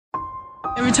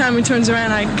Every time he turns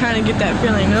around, I kind of get that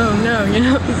feeling, oh no,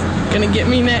 he's going to get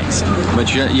me next.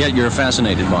 But yet you're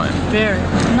fascinated by him. Very.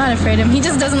 I'm not afraid of him. He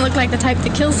just doesn't look like the type to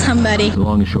kill somebody. The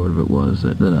long and short of it was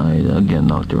that I, again,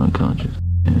 knocked her unconscious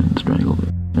and strangled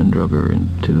her and drug her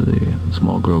into the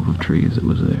small grove of trees that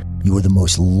was there. You are the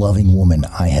most loving woman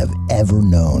I have ever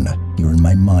known. You're in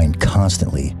my mind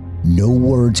constantly. No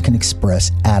words can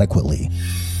express adequately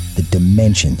the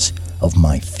dimensions of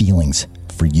my feelings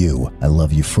for you. I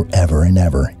love you forever and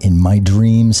ever. In my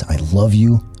dreams, I love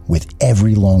you with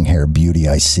every long-hair beauty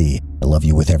I see. I love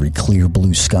you with every clear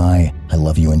blue sky. I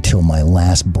love you until my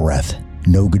last breath.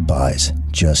 No goodbyes,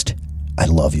 just I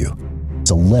love you.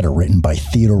 It's a letter written by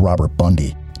Theodore Robert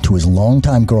Bundy to his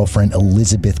longtime girlfriend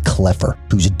Elizabeth Cleffer,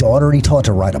 whose daughter he taught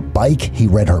to ride a bike. He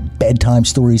read her bedtime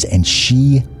stories, and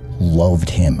she loved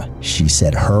him. She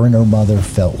said her and her mother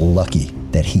felt lucky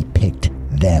that he picked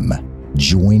them.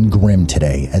 Join Grimm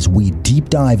today as we deep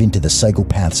dive into the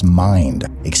psychopath's mind,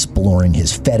 exploring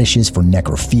his fetishes for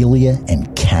necrophilia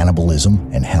and cannibalism,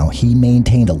 and how he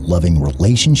maintained a loving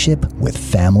relationship with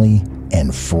family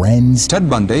and friends. Ted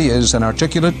Bundy is an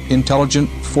articulate, intelligent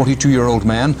 42-year-old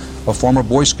man, a former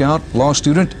Boy Scout, law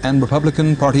student, and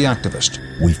Republican Party activist.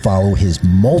 We follow his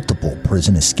multiple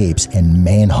prison escapes and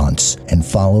manhunts, and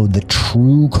follow the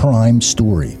true crime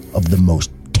story of the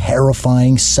most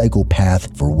terrifying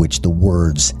psychopath for which the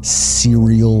words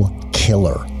serial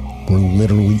killer were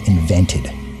literally invented.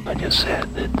 I just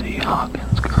said that the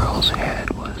Hawkins girl's head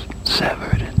was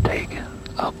severed and taken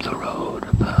up the road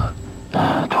about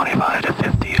 25 to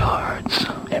 50 yards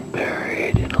and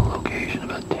buried in a location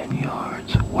about 10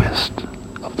 yards west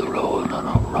of the road on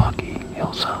a rocky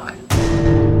hillside.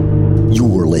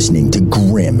 You're listening to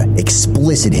Grim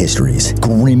Explicit Histories,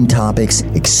 grim topics,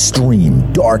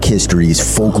 extreme dark histories,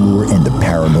 folklore, and the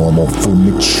paranormal for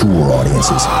mature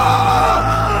audiences.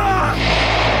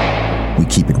 We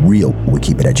keep it real, we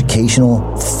keep it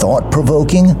educational,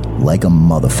 thought-provoking, like a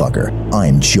motherfucker.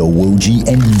 I'm Joe Woji,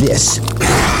 and this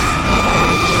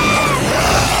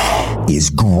is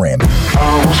Grim.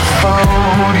 I was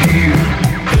found here.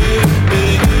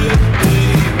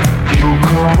 You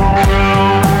come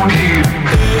around here.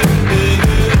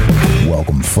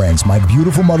 Welcome, friends, my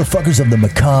beautiful motherfuckers of the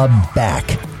macabre,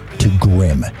 back to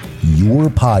Grim, your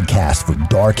podcast for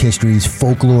dark histories,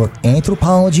 folklore,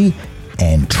 anthropology,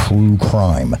 and true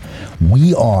crime.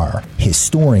 We are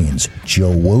historians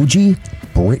Joe Woji,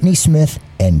 Brittany Smith,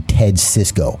 and Ted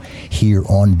Cisco here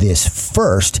on this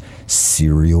first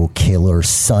Serial Killer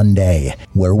Sunday,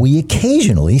 where we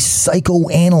occasionally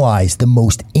psychoanalyze the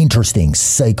most interesting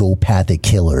psychopathic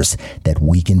killers that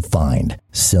we can find.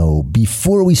 So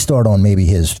before we start on maybe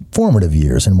his formative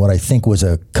years and what I think was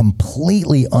a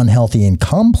completely unhealthy and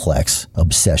complex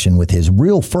obsession with his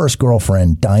real first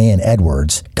girlfriend, Diane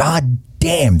Edwards, God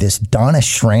damn, this Donna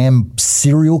Schramm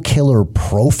serial killer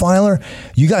profiler.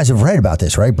 You guys have read about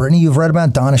this, right? Brittany, you've read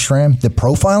about Donna Schramm, the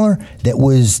profiler that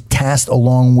was tasked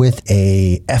along with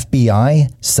a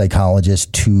FBI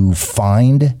psychologist to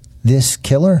find this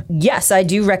killer? Yes, I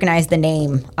do recognize the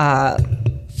name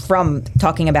from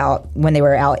talking about when they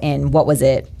were out in, what was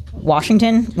it,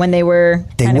 Washington, when they were...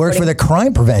 They worked for the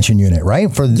crime prevention unit, right?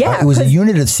 It was a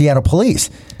unit of Seattle police.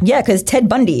 Yeah, because Ted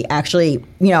Bundy actually,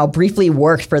 briefly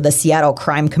worked for the Seattle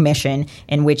Crime Commission,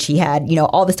 in which he had,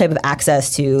 all this type of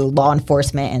access to law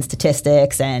enforcement and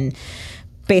statistics and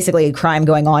basically crime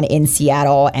going on in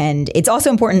Seattle. And it's also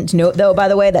important to note, though, by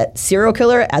the way, that serial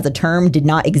killer as a term did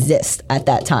not exist at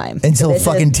that time. Until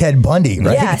fucking Ted Bundy,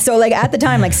 right? Yeah, so at the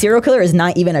time, serial killer is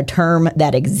not even a term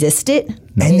that existed.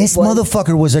 And this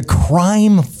motherfucker was a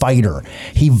crime fighter.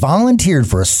 He volunteered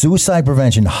for a suicide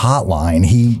prevention hotline.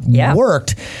 He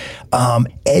worked.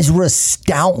 Ezra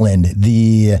Stoutland,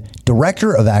 the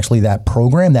director of actually that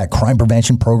program, that crime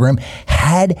prevention program,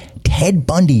 had Ted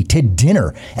Bundy to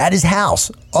dinner at his house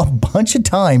a bunch of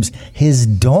times. His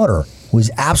daughter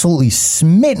was absolutely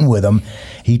smitten with him.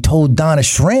 He told Donna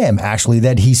Schramm, actually,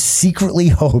 that he secretly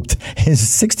hoped his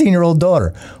 16-year-old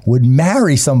daughter would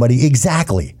marry somebody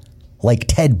exactly like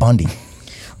Ted Bundy.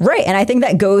 Right, and I think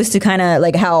that goes to kind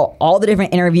of how all the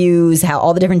different interviews, how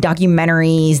all the different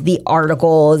documentaries, the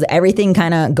articles, everything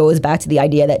kind of goes back to the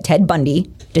idea that Ted Bundy,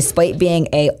 despite being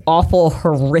a awful,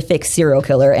 horrific serial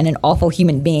killer and an awful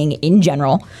human being in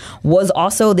general, was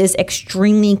also this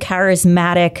extremely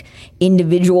charismatic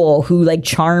individual who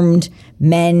charmed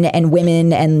men and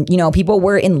women, and people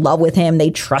were in love with him.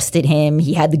 They trusted him.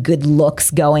 He had the good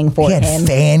looks going for He had him.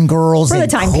 fangirls For the in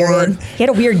time court. period. He had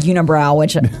a weird unibrow,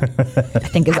 which I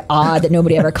think is odd that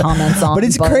nobody ever comments on. But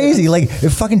it's crazy. Like,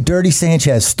 if fucking Dirty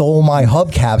Sanchez stole my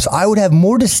hubcaps, I would have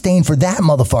more disdain for that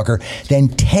motherfucker than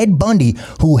Ted Bundy,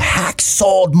 who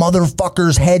hacksawed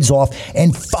motherfuckers' heads off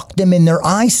and fucked them in their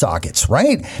eye sockets,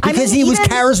 right? Because he was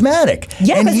charismatic.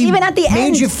 Yeah, and because he even at the made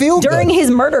end, you feel during good. his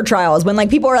murder trials, when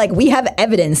people are like, we have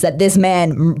evidence that this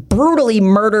man brutally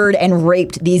murdered and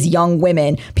raped these young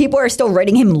women, people are still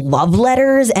writing him love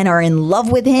letters and are in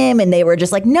love with him, and they were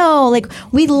just like, no,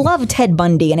 we love Ted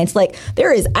Bundy, and it's like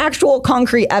there is actual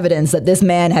concrete evidence that this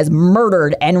man has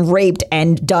murdered and raped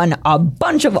and done a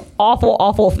bunch of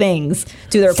awful things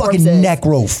to their fucking corpses.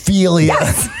 necrophilia.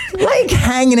 Yes.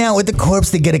 Hanging out with the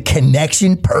corpse to get a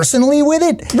connection personally with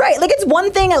it. Right, it's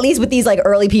one thing, at least with these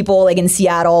early people in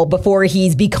Seattle, before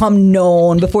he's become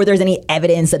known, before there's any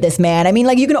evidence that this man,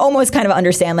 you can almost kind of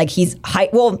understand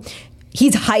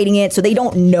he's hiding it, so they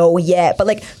don't know yet.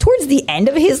 But towards the end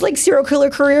of his serial killer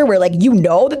career, where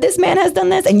that this man has done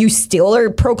this, and you still are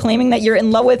proclaiming that you're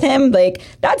in love with him,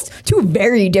 that's two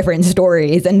very different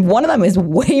stories, and one of them is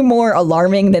way more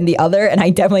alarming than the other. And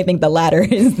I definitely think the latter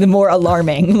is the more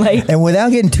alarming. And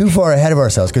without getting too far ahead of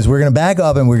ourselves, because we're gonna back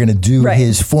up and we're gonna do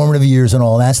his formative years and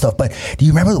all that stuff. But do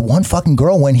you remember the one fucking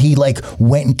girl when he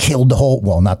went and killed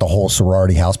not the whole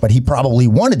sorority house, but he probably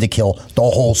wanted to kill the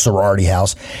whole sorority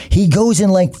house. He goes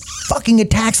and fucking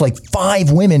attacks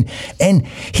 5 women, and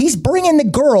he's bringing the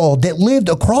girl that lived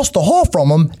across the hall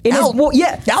from him out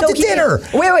to dinner.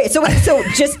 Wait. So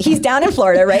just he's down in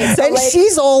Florida, right? So and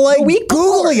she's all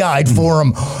googly-eyed for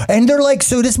him, and they're like,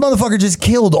 so this motherfucker just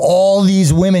killed all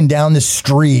these women down the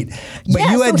street, but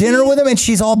you had dinner with him, and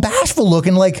she's all bashful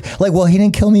looking, well, he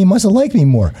didn't kill me, he must have liked me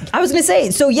more. I was gonna say,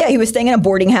 so yeah, he was staying in a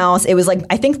boarding house. It was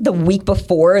I think the week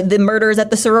before the murders at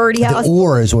the sorority house. The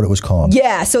Or is what it was called.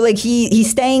 Yeah, so he's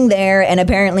staying there, and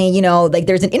apparently,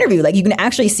 there's an interview, you can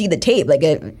actually see the tape, of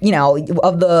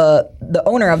the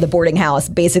owner of the boarding house.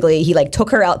 Basically, he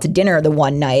took her out to dinner the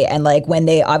one night, and when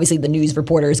they obviously the news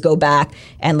reporters go back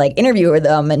and interview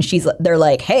them, and they're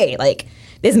like, hey,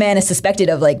 this man is suspected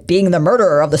of being the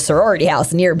murderer of the sorority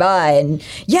house nearby, and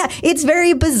it's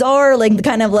very bizarre, he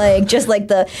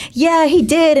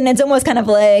did, and it's almost kind of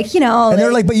and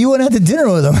they're like, but you went out to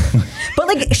dinner with him.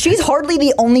 But she's hardly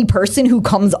the only person who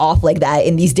comes off like that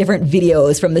in these different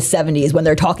videos from the 70s when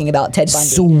they're talking about Ted Bundy.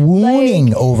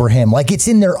 Swooning over him, it's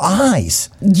in their eyes.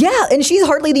 Yeah, and she's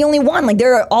hardly the only one.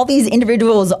 There are all these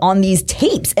individuals on these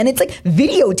tapes, and it's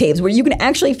videotapes where you can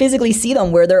actually physically see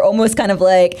them, where they're almost kind of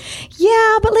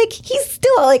yeah, but he's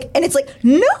still and it's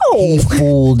no. He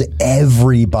fooled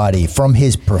everybody, from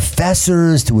his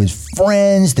professors to his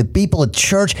friends to people at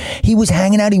church. He was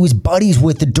hanging out. He was buddies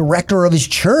with the director of his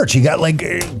church. He got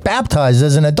baptized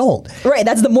as an adult. Right,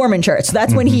 that's the Mormon church. So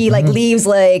that's when he leaves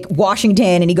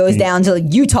Washington and he goes down to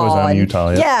Utah.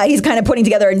 Yeah, he's kind of putting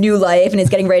together a new life and is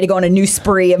getting ready to go on a new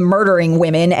spree of murdering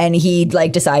women. And he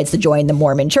decides to join the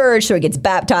Mormon church, so he gets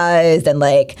baptized. And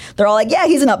they're all yeah,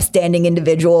 he's an upstanding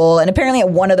individual. And apparently at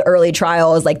one of the early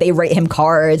trials, they write him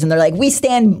cards and they're we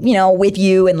stand, with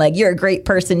you, and you're a great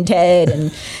person, Ted,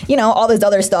 and all this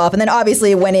other stuff. And then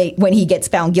obviously when he gets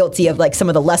found guilty of some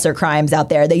of the lesser crimes out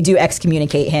there, they do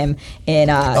excommunicate him in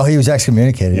he was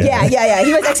excommunicated. Yeah,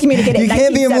 he was excommunicated. You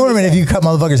can't be a Mormon if you cut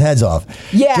motherfuckers' heads off.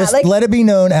 Yeah, just let it be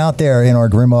known out there in our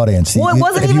grim audience. Well, it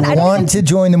wasn't if even, you want to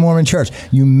join the Mormon church,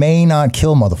 you may not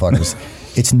kill motherfuckers.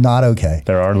 It's not okay.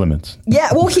 There are limits. Yeah,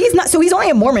 well, he's not. So he's only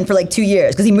a Mormon for 2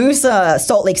 years, because he moves to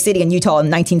Salt Lake City in Utah in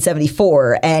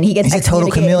 1974, and he gets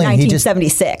excommunicated in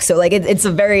 1976. So it's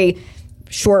a very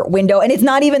short window, and it's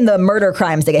not even the murder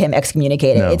crimes that get him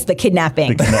excommunicated. No. It's the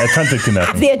kidnapping. Attempted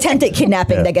kidnapping. It's the attempted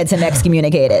kidnapping that gets him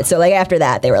excommunicated. So after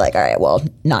that, they were all right, well,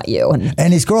 not you.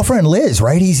 And his girlfriend Liz,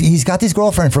 right? He's got this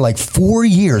girlfriend for 4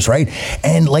 years, right?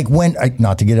 And when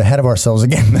not to get ahead of ourselves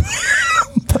again.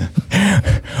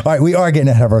 All right, we are getting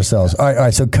ahead of ourselves. All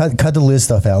right. So cut the Liz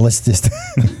stuff out. Let's just.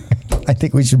 I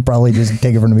think we should probably just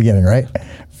take it from the beginning, right?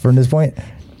 From this point.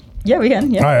 Yeah, we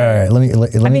can. Yeah. All right.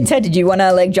 Let me. Ted, did you want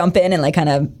to jump in and kind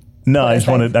of? No, I just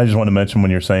want to mention,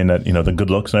 when you're saying that the good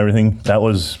looks and everything, that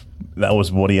was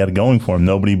what he had going for him.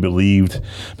 Nobody believed,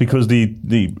 because the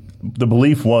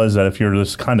belief was that if you're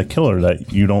this kind of killer,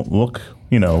 that you don't look.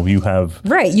 You have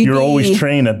you're always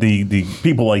trained that the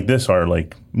people like this are they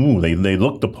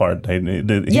look the part. He was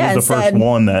the first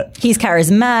one that he's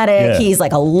charismatic. Yeah. He's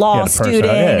a law student.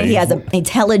 Yeah, he has an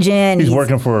intelligent. He's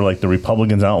working for the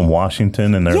Republicans out in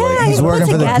Washington, and they're he's working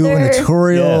for the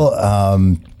gubernatorial.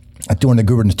 during the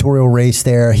gubernatorial race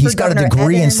there. He's got a Governor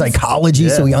degree Evans. in psychology,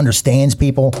 so he understands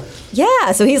people.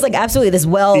 Yeah, so he's like absolutely this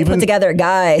well put together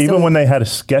guy. Even so, when they had a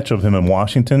sketch of him in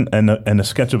Washington and a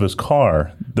sketch of his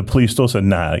car, the police still said,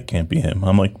 "Nah, it can't be him."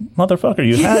 I'm like, motherfucker,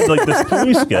 you had like this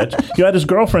police sketch. You had his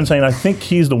girlfriend saying, "I think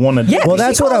he's the one that." Yeah, Well,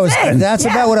 that's what I was. That's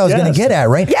about what I was going to get at,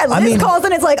 right? yeah, Liz calls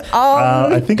and it's like,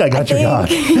 I think I got your guy.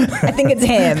 I think it's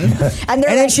him. And, And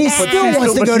then she still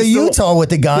wants to go to Utah with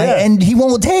the guy, Yeah. and he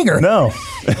won't take her. No.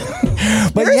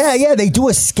 But yeah, they do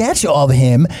a sketch of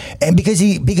him, and because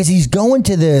he's going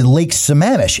to the Lake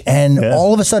Sammamish, and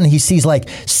all of a sudden he sees like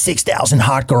 6,000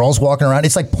 hot girls walking around.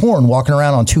 It's like porn walking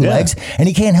around on two legs, and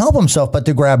he can't help himself but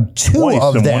to grab two Twice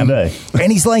of in them. one day.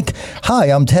 And he's like, "Hi,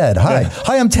 I'm Ted. Hi,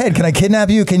 I'm Ted. Can I kidnap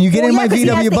you? Can you get in my 'cause he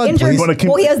has VW the bug, injured- please?" You want to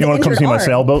Well, he has the come injured see my arm.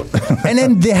 sailboat? And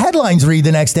then the headlines read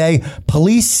the next day: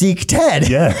 "Police seek Ted."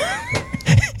 Yeah.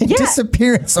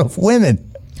 Disappearance of women.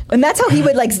 And that's how he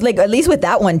would like at least with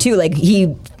that one too. Like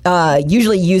he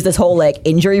usually used this whole like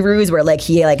injury ruse where like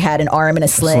he like had an arm in a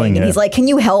sling, and he's like, "Can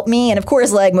you help me?" And of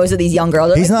course, like most of these young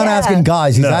girls, are He's like, not "Yeah." asking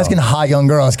guys. He's asking hot young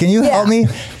girls. Can you help me?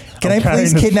 Can I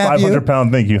please kidnap you?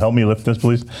 500-pound thing. Can you help me lift this,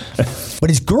 please?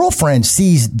 But his girlfriend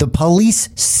sees the police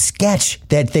sketch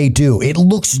that they do. It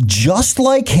looks just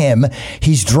like him.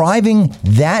 He's driving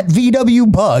that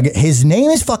VW Bug. His name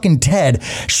is fucking Ted.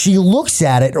 She looks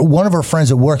at it. One of her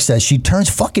friends at work says she turns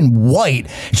fucking white.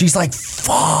 She's like,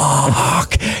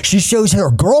 fuck. She shows her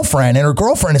girlfriend, and her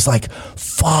girlfriend is like,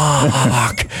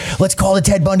 fuck. Let's call the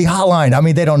Ted Bundy hotline. I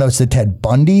mean, they don't know it's the Ted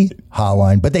Bundy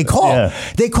hotline, but they call. Yeah.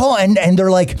 They call, and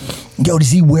they're like, "Yo,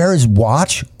 does he wear his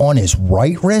watch on his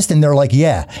right wrist?" And they're like,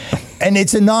 "Yeah." And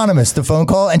it's anonymous, the phone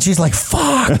call. And she's like,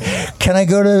 "Fuck, can I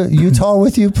go to Utah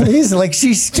with you, please?" Like,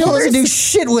 she still doesn't do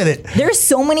shit with it. There's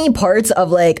so many parts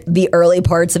of like the early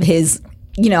parts of his,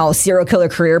 serial killer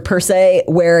career per se,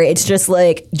 where it's just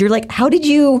like, you're like, how did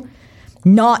you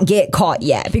not get caught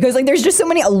yet? Because like there's just so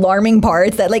many alarming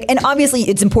parts that like, and obviously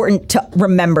it's important to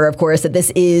remember, of course, that this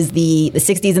is the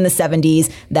 60s and the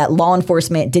 70s, that law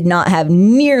enforcement did not have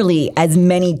nearly as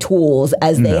many tools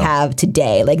as they have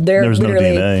today. Like there's no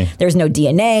DNA. There's no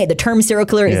DNA. The term serial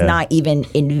killer is not even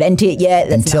invented yet.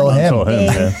 That's Until not him.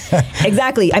 even a thing.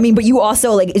 Exactly. I mean, but you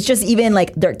also like, it's just even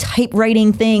like they're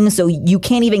typewriting things, so you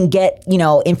can't even get,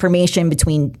 information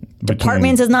between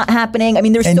departments is not happening. I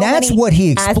mean, there's And so that's many what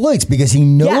he exploits because he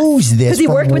knows this. because he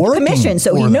from worked with the working commission,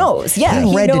 so for he them. knows. Yeah,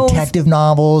 he read knows. detective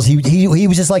novels. He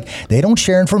was just like, they don't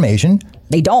share information.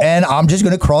 They don't. And I'm just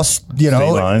going to cross,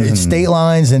 state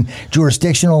lines and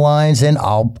jurisdictional lines, and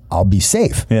I'll be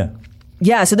safe. Yeah.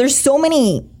 Yeah, so there's so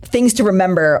many things to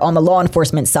remember on the law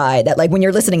enforcement side that like when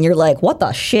you're listening, you're like, what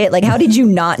the shit? Like, how did you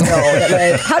not know that?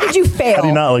 Like, how did you fail? How do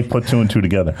you not like put two and two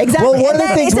together? Exactly. Well, one of the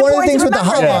And things it's important to with the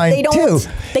remember that hotline, they don't, too,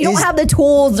 they don't is- have the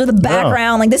tools or the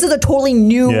background. Like this is a totally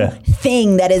new Yeah.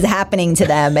 thing that is happening to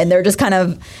them, and they're just kind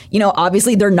of,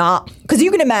 obviously they're not, because you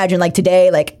can imagine like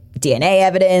today, like DNA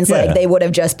evidence, Yeah. like they would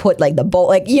have just put like the bolt,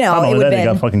 like Not it only would that, have they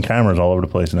been got fucking cameras all over the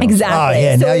place now. exactly. Oh,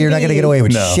 yeah, So now it'd you're not going to get away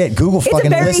with No. shit. Google It's a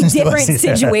fucking very listens to different us.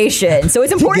 situation, so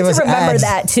it's important us to remember ads.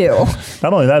 that too.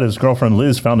 Not only that, his girlfriend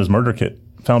Liz found his murder kit,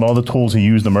 found all the tools he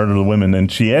used to murder the women,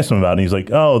 and she asked him about it. And he's like,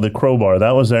 "Oh, the crowbar,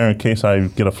 that was there in case I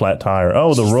get a flat tire.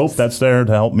 Oh, the rope, that's there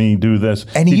to help me do this."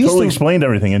 And he he used totally to- explained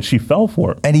everything, and she fell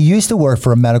for it. And he used to work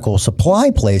for a medical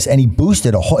supply place, and he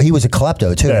boosted he was a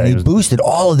klepto too, Yeah, and he he was- boosted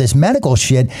all of this medical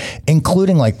shit,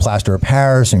 including like plaster of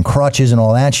Paris and crutches and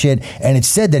all that shit. And it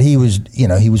said that he was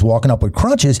walking up with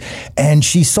crutches, and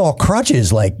she saw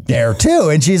crutches like there too,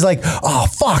 and she's like, "Oh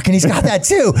fuck," and he's got that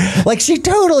too. Like she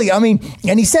totally,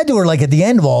 and he said to her like at the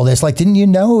end of all this, like, "Didn't you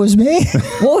know it was me?"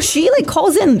 Well, she like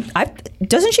calls in.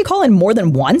 Doesn't she call in more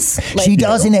than once? Like, She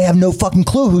does, and they have no fucking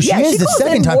clue who she Yeah, is. she The calls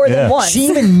second in time, more than once. she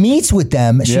even meets with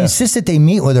them. She Yeah. insists that they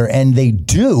meet with her, and they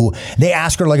do. They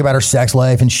ask her like about her sex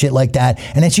life and shit like that,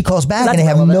 and then she calls back, That's and they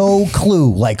have relevant. no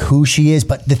clue like who she is.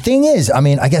 But the thing is,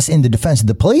 I guess in the defense of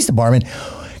the police department,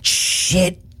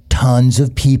 shit. Tons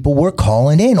of people were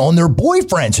calling in on their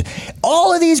boyfriends.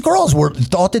 All of these girls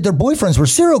thought that their boyfriends were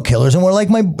serial killers, and were like,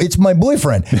 "It's my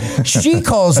boyfriend." She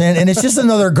calls in, and it's just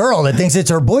another girl that thinks it's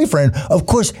her boyfriend. Of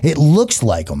course, it looks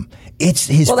like him. It's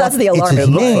his. Well, that's the it's alarming his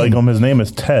It looks name. like him. His name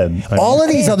is Ted. All of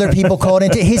these other people called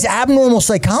in. His abnormal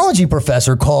psychology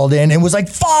professor called in and was like,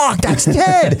 "Fuck, that's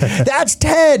Ted. That's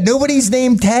Ted. Nobody's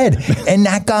named Ted." And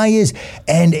that guy is.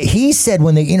 And he said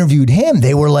when they interviewed him,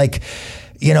 they were like,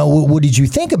 what did you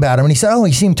think about him? And he said, "Oh,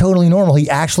 he seemed totally normal. He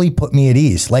actually put me at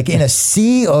ease." Like in a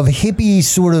sea of hippie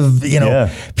sort of,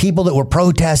 people that were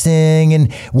protesting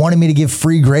and wanted me to give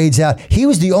free grades out. He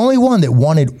was the only one that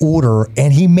wanted order,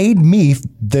 and he made me,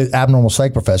 the abnormal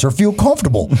psych professor, feel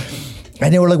comfortable.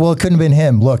 And they were like, well, it couldn't have been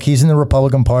him. Look, he's in the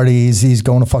Republican Party. He's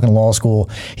going to fucking law school.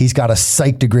 He's got a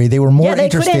psych degree. They were more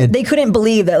interested. They couldn't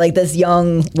believe that like this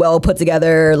young, well put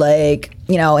together, like,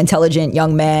 you know, intelligent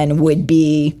young man would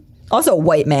be, also a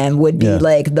white man would be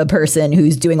like the person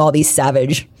who's doing all these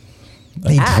savage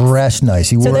He dressed nice.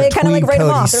 He wore a kind of tweed like write him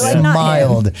coat. off. He They're like,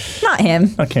 smiled. not him.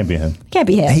 That can't be him. Can't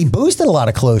be him. He boosted a lot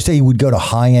of clothes. He would go to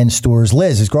high-end stores.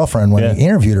 Liz, his girlfriend, when he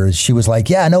interviewed her, she was like,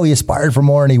 yeah, I know he aspired for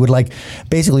more, and he would like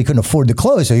basically couldn't afford the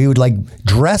clothes, so he would like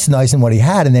dress nice in what he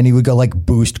had, and then he would go like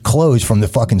boost clothes from the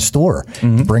fucking store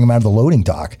to bring them out of the loading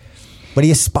dock. But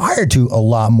he aspired to a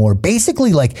lot more,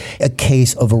 basically like a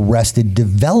case of Arrested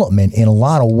Development in a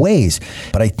lot of ways.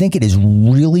 But I think it is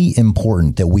really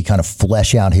important that we kind of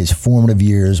flesh out his formative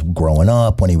years growing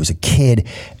up when he was a kid.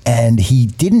 And he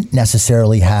didn't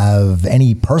necessarily have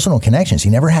any personal connections. He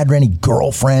never had any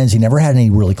girlfriends. He never had any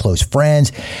really close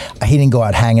friends. He didn't go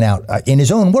out hanging out, in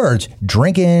his own words,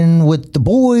 drinking with the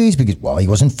boys because, well, he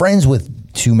wasn't friends with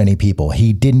too many people.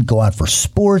 He didn't go out for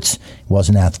sports. He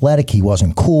wasn't athletic. He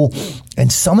wasn't cool. And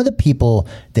some of the people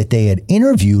that they had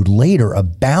interviewed later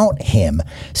about him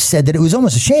said that it was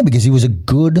almost a shame because he was a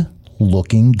good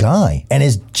looking guy. And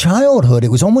his childhood, it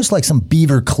was almost like some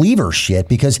Beaver Cleaver shit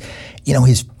because, you know,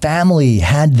 his family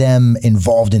had them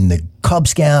involved in the Cub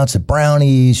Scouts, the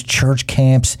Brownies, church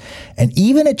camps. And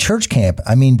even at church camp,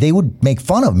 I mean, they would make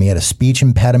fun of him. He had a speech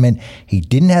impediment. He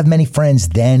didn't have many friends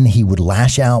then. He would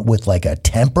lash out with like a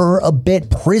temper a bit.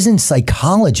 Prison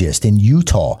psychologist in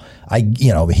Utah,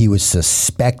 he was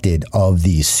suspected of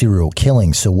these serial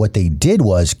killings. So what they did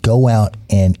was go out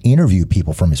and interview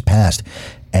people from his past.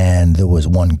 And there was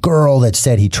one girl that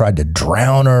said he tried to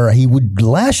drown her. He would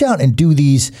lash out and do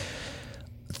these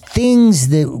things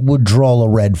that would draw a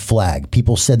red flag.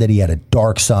 People said that he had a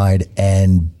dark side,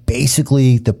 and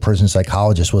basically the prison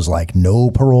psychologist was like, no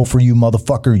parole for you,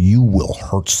 motherfucker. You will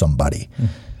hurt somebody.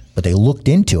 But they looked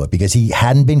into it because he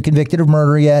hadn't been convicted of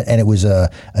murder yet, and it was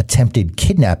a attempted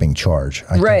kidnapping charge.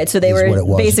 Right, so they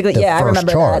were basically, I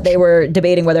remember that. They were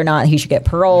debating whether or not he should get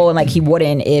parole, and like he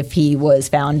wouldn't if he was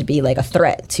found to be like a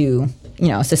threat to, you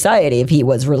know, society if he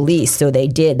was released. So they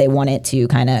wanted to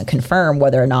kind of confirm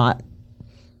whether or not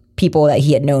people that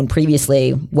he had known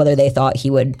previously, whether they thought he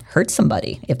would hurt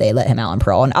somebody if they let him out on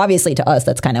parole. And obviously to us,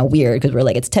 that's kind of weird because we're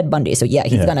like, it's Ted Bundy. So yeah,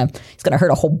 he's gonna hurt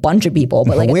a whole bunch of people.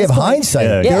 But like, we have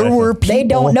hindsight. There were people they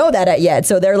don't know that yet.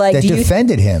 So they're like, that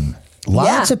defended him.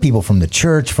 Lots of people from the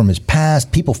church, from his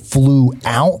past, people flew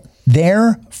out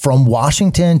there from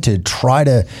Washington to try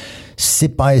to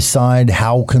sit by his side.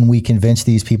 How can we convince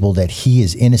these people that he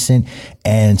is innocent?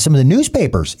 And some of the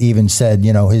newspapers even said,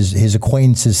 you know, his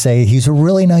acquaintances say he's a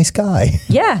really nice guy.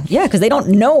 Yeah, because they don't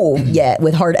know yet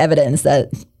with hard evidence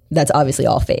that that's obviously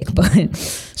all fake. But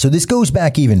so this goes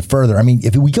back even further. I mean,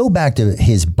 if we go back to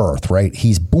his birth, right?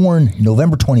 He's born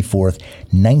November 24th,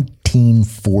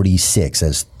 1946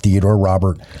 as Theodore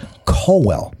Robert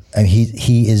Colwell. And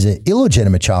he is an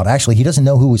illegitimate child. Actually, he doesn't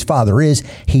know who his father is.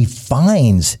 He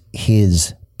finds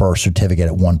his birth certificate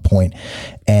at one point,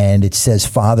 and it says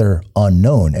father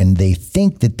unknown. And they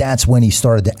think that that's when he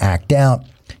started to act out.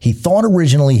 He thought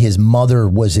originally his mother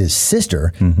was his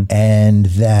sister, and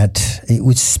that it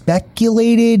was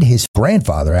speculated his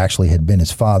grandfather actually had been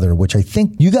his father, which I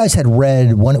think you guys had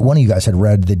read, one of you guys had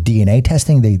read the DNA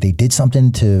testing. They did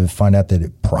something to find out that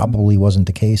it probably wasn't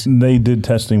the case. They did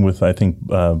testing with, I think,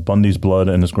 Bundy's blood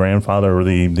and his grandfather, or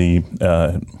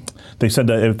they said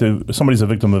that if somebody's a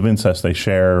victim of incest, they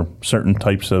share certain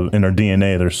types of, in their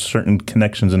DNA, there's certain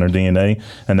connections in their DNA,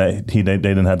 and that they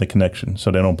didn't have the connection.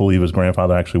 So they don't believe his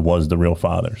grandfather actually was the real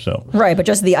father. So right, but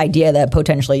just the idea that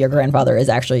potentially your grandfather is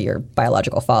actually your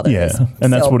biological father. Yeah,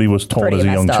 and that's what he was told as a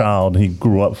young child. He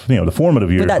grew up, the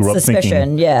formative years, grew up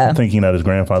thinking that his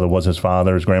grandfather was his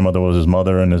father, his grandmother was his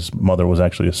mother, and his mother was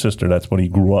actually his sister. That's what he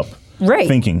grew up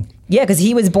thinking. Yeah, because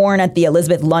he was born at the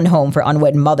Elizabeth Lund Home for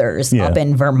Unwed Mothers up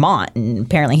in Vermont. And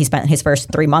apparently he spent his first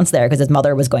 3 months there because his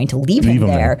mother was going to leave him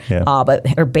there. Yeah.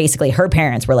 But basically her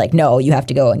parents were like, no, you have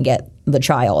to go and get the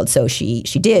child. So she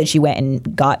did. She went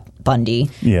and got Bundy,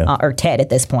 or Ted at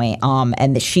this point.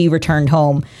 And she returned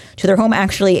home to their home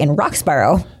actually in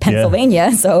Roxborough, Pennsylvania.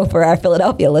 Yeah. So for our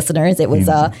Philadelphia listeners, it was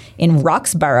in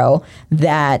Roxborough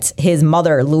that his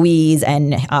mother, Louise,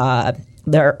 and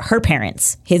her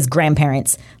parents, his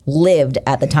grandparents, lived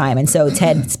at the time. And so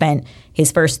Ted spent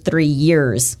his first 3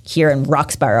 years here in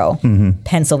Roxborough,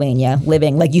 Pennsylvania,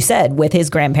 living, like you said, with his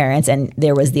grandparents. And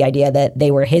there was the idea that they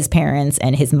were his parents,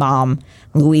 and his mom,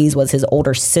 Louise, was his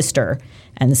older sister.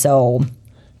 And so...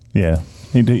 Yeah.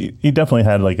 He definitely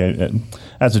had like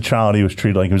as a child, he was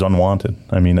treated like he was unwanted.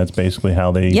 I mean, that's basically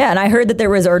how they. Yeah, and I heard that there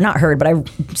was, or not heard, but I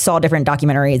saw different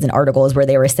documentaries and articles where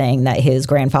they were saying that his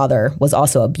grandfather was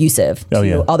also abusive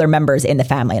to other members in the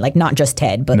family, like not just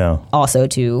Ted, but also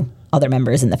to other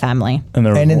members in the family.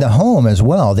 And in the home as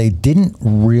well, they didn't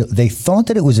they thought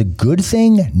that it was a good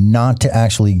thing not to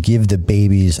actually give the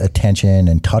babies attention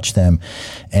and touch them.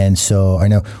 And so I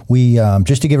know we,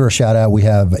 just to give her a shout out, we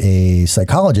have a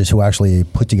psychologist who actually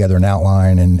put together an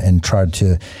outline and tried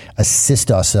to assist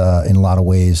us in a lot of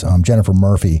ways, Jennifer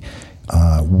Murphy,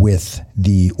 with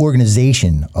the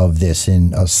organization of this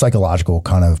in a psychological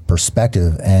kind of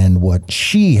perspective. And what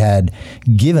she had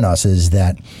given us is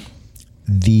that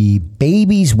the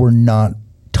babies were not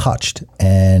touched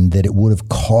and that it would have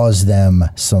caused them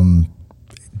some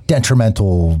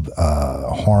detrimental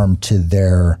harm to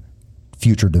their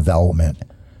future development.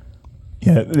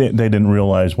 Yeah, they didn't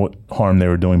realize what harm they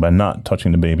were doing by not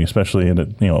touching the baby, especially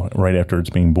right after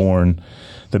it's being born.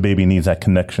 The baby needs that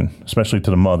connection, especially to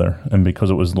the mother. And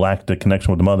because it was lacked the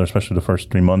connection with the mother, especially the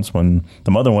first 3 months when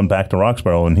the mother went back to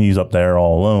Roxborough and he's up there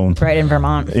all alone. Right in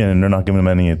Vermont. And they're not giving him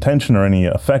any attention or any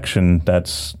affection.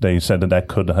 They said that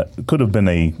could have been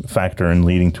a factor in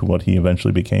leading to what he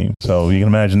eventually became. So you can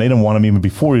imagine they didn't want him even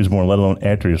before he was born, let alone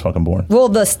after he was fucking born. Well,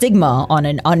 the stigma on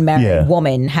an unmarried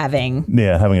woman having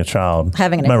a child.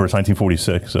 Remember, it's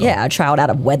 1946. So. Yeah, a child out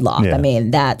of wedlock. Yeah. I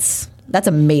mean, that's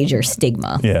a major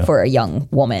stigma for a young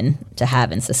woman to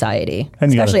have in society,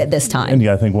 especially at this time. And you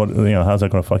got to think, how's that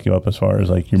going to fuck you up as far as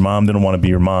like your mom didn't want to be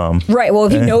your mom? Right. Well,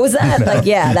 if he knows that,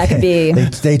 that could be.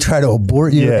 They try to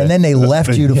abort you, and then they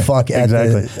left you to fuck at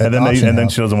the and then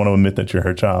she doesn't want to admit that you're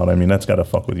her child. I mean, that's got to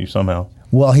fuck with you somehow.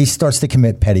 Well, he starts to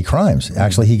commit petty crimes.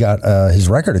 Actually, he got his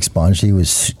record expunged. He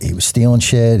was stealing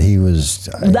shit. He was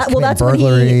that's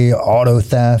burglary, auto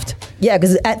theft. Yeah,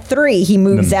 because at 3 he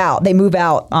moves out. They move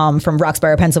out from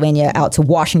Roxborough, Pennsylvania, out to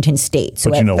Washington State. So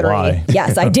but you know 3, why?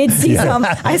 Yes, I did see some.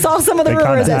 I saw some of the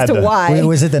rumors as to why.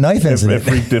 Was it the knife incident? It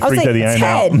freaked Eddie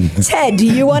out. Ted, do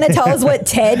you want to tell us what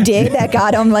Ted did that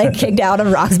got him kicked out of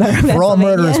Roxborough, Pennsylvania? For all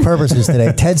murderous purposes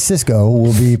today, Ted Cisco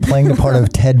will be playing the part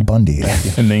of Ted Bundy.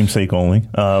 And namesake only.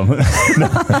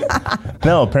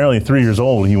 No, apparently 3 years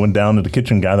old, he went down to the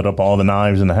kitchen, gathered up all the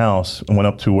knives in the house, and went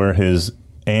up to where his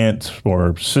aunt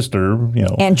or sister,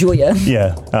 Aunt Julia,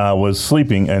 was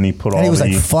sleeping, and he put all. And he was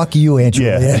like, "Fuck you, Aunt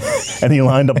Julia." Yeah, and he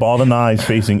lined up all the knives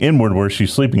facing inward where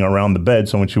she's sleeping around the bed.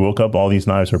 So when she woke up, all these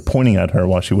knives are pointing at her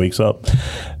while she wakes up.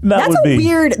 That's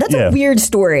a weird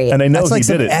story. And they know he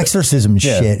did it. Exorcism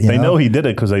shit. They know he did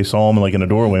it because they saw him in a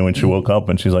doorway when she woke up,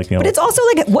 and she's like, But it's also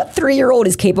what 3-year-old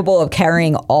is capable of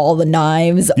carrying all the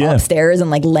knives upstairs and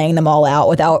laying them all out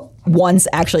without once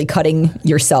actually cutting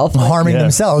yourself, harming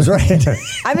themselves, right?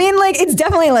 I mean, it's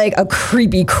definitely a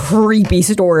creepy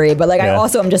story, but I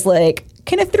also am just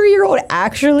can a 3-year-old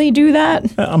actually do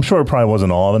that? I'm sure it probably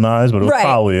wasn't all the knives, but it was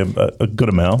probably a good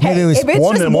amount. Hey, if it's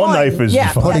one knife is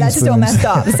that's still messed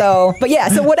up. So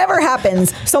whatever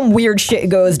happens, some weird shit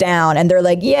goes down, and they're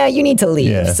you need to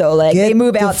leave. Yeah. So they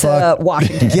move out to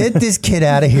Washington. Get this kid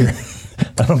out of here.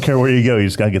 I don't care where you go, you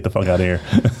just gotta get the fuck out of here.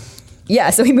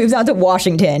 Yeah, so he moves out to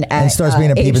Washington and starts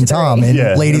being a peeping Tom in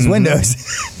ladies' windows.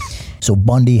 So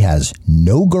Bundy has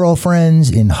no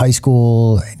girlfriends in high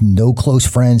school, no close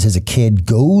friends as a kid,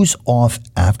 goes off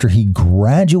after he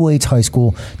graduates high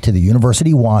school to the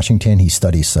University of Washington. He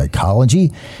studies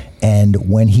psychology, and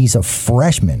when he's a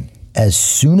freshman, as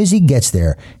soon as he gets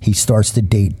there, he starts to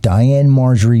date Diane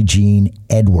Marjorie Jean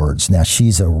Edwards. Now,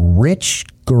 she's a rich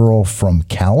girl from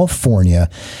California,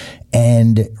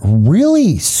 and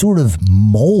really sort of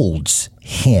molds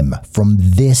him from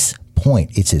this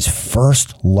point. It's his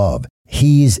first love.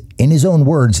 He's, in his own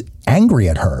words, angry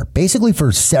at her, basically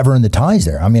for severing the ties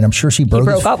there. I mean, I'm sure she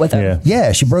broke up with him.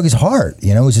 Yeah, she broke his heart.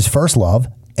 It was his first love,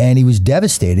 and he was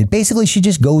devastated. Basically, she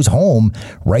just goes home,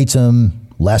 writes him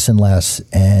less and less,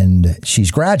 and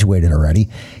she's graduated already.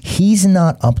 He's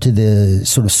not up to the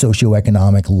sort of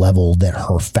socioeconomic level that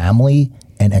her family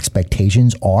and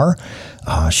expectations are.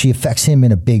 She affects him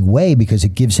in a big way because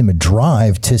it gives him a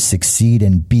drive to succeed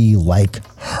and be like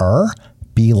her,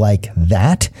 be like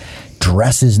that.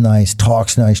 Dresses nice,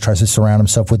 talks nice, tries to surround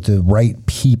himself with the right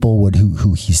people,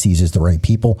 who he sees as the right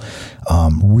people.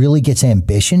 Really gets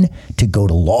ambition to go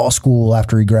to law school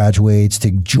after he graduates,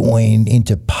 to join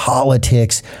into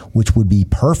politics, which would be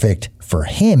perfect for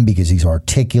him because he's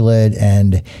articulate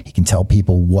and he can tell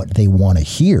people what they want to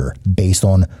hear based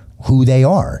on who they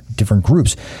are, different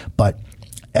groups. But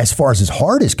as far as his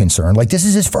heart is concerned, this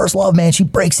is his first love, man. She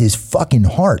breaks his fucking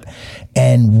heart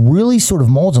and really sort of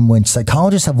molds him. When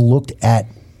psychologists have looked at,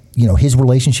 his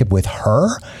relationship with her,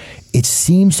 it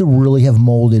seems to really have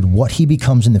molded what he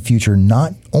becomes in the future,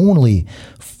 not only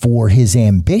for his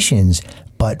ambitions,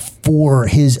 but for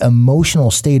his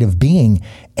emotional state of being.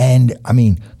 And I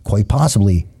mean, quite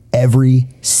possibly every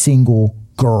single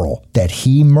girl that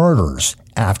he murders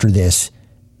after this,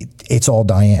 it's all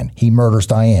Diane. He murders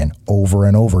Diane over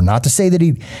and over. Not to say that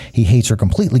he hates her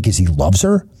completely, because he loves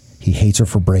her. He hates her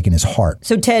for breaking his heart.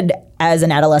 So Ted, as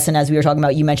an adolescent, as we were talking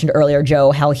about, you mentioned earlier,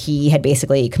 Joe, how he had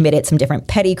basically committed some different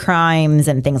petty crimes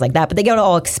and things like that, but they get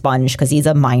all expunged because he's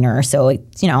a minor, so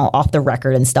it's, off the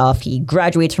record and stuff. He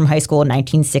graduates from high school in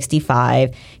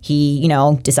 1965. He,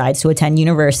 decides to attend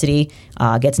university,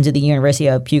 gets into the University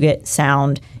of Puget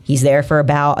Sound. He's there for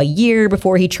about a year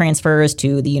before he transfers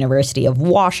to the University of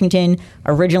Washington.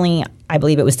 Originally, I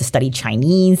believe it was to study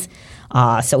Chinese.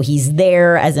 So he's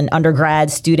there as an undergrad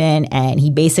student, and he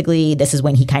basically, this is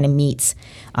when he kind of meets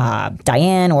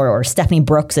Diane or Stephanie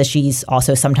Brooks, as she's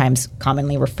also sometimes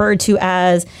commonly referred to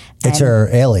as. It's her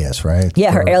alias, right?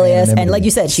 Yeah, her alias. And like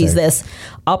you said, sake. she's this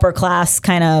upper class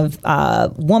kind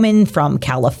of woman from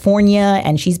California,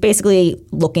 and she's basically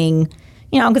looking,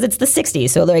 because it's the 60s.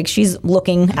 So like she's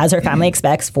looking, as her family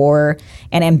expects, for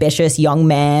an ambitious young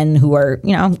man who are,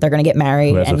 they're going to get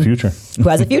married. Who has a future. Who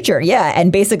has a future, yeah.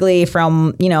 And basically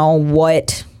from,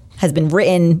 what has been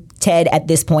written, Ted at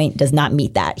this point does not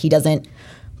meet that. He doesn't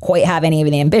quite have any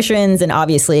of the ambitions. And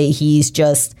obviously he's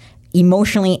just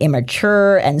emotionally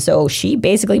immature. And so she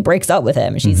basically breaks up with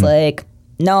him. She's like,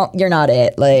 no, you're not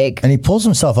it. And he pulls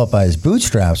himself up by his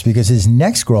bootstraps because his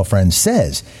next girlfriend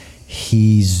says,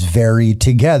 he's very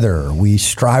together. We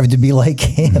strive to be like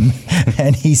him.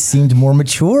 And he seemed more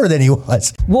mature than he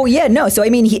was. Well, yeah, no. So, I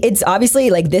mean, it's obviously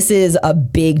this is a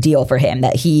big deal for him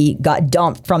that he got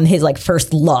dumped from his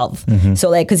first love.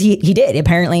 So because he did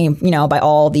apparently, by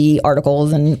all the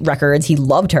articles and records, he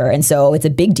loved her. And so it's a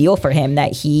big deal for him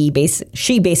that she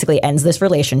basically ends this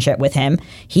relationship with him.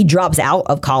 He drops out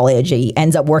of college. He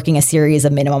ends up working a series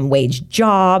of minimum wage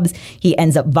jobs. He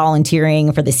ends up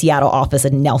volunteering for the Seattle office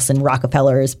of Nelson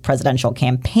Rockefeller's presidential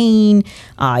campaign.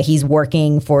 He's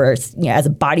working for as a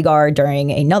bodyguard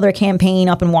during another campaign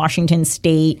up in Washington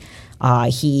State.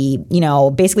 He,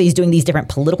 basically he's doing these different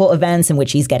political events in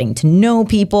which he's getting to know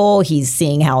people. He's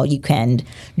seeing how you can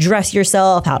dress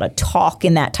yourself, how to talk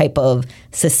in that type of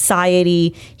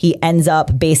society. He ends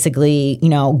up basically,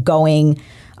 going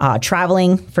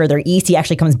traveling further east. He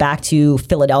actually comes back to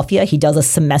Philadelphia. He does a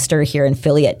semester here in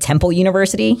Philly at Temple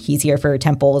University. He's here for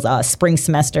Temple's spring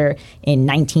semester in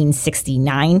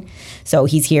 1969. So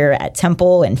he's here at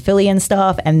Temple and Philly and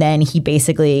stuff. And then he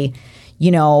basically,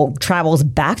 travels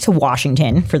back to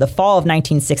Washington for the fall of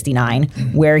 1969,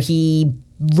 where he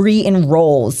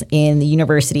re-enrolls in the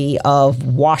University of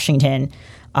Washington,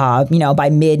 by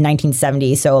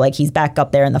mid-1970. So he's back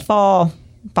up there in the fall.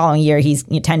 Following year, he's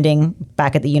attending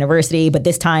back at the university, but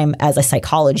this time as a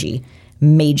psychology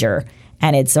major.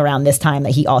 And it's around this time that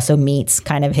he also meets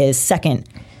kind of his second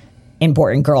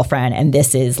important girlfriend, and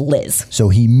this is Liz. So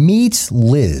he meets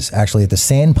Liz actually at the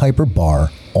Sandpiper Bar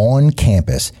on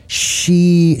campus.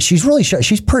 She's really shy.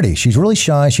 She's pretty. She's really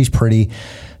shy. She's pretty.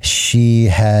 She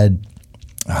had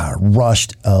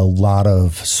rushed a lot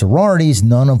of sororities,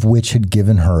 none of which had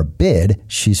given her a bid.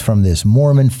 She's from this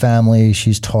Mormon family.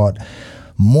 She's taught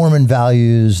Mormon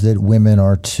values that women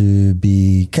are to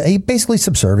be basically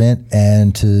subservient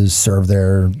and to serve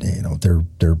their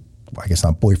I guess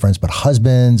not boyfriends, but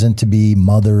husbands, and to be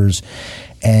mothers.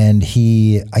 And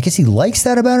I guess he likes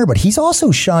that about her, but he's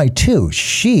also shy too.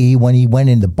 She, when he went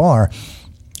in the bar,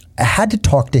 had to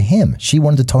talk to him. She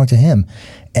wanted to talk to him.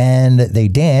 And they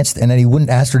danced, and then he wouldn't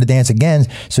ask her to dance again.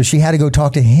 So she had to go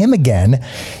talk to him again.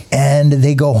 And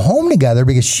they go home together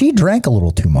because she drank a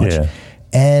little too much. Yeah.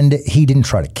 And he didn't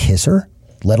try to kiss her,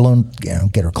 let alone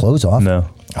get her clothes off. No.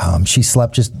 She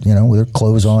slept just with her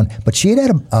clothes on, but she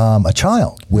had a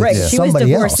child with somebody she was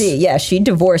else. divorcee. Yeah, she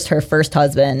divorced her first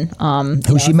husband,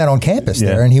 who she met on campus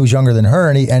there, and he was younger than her.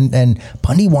 And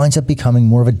Bundy winds up becoming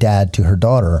more of a dad to her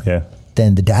daughter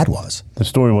than the dad was. The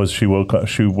story was she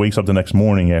wakes up the next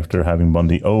morning after having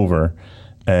Bundy over,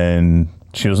 and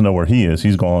she doesn't know where he is.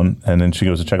 He's gone. And then she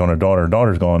goes to check on her daughter. Her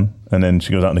daughter's gone. And then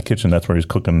she goes out in the kitchen. That's where he's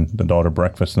cooking the daughter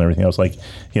breakfast and everything else.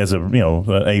 He has an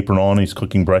apron on. He's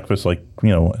cooking breakfast like a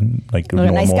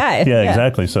nice guy. Yeah,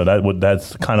 exactly. So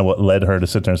that's kind of what led her to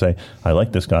sit there and say, I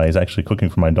like this guy. He's actually cooking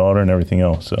for my daughter and everything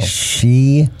else. So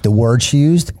the word she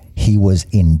used, he was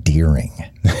endearing.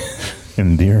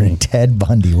 Endearing. Ted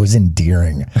Bundy was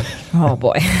endearing. Oh,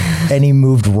 boy. And he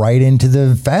moved right into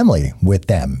the family with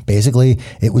them. Basically,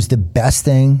 it was the best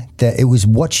thing. It was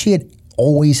what she had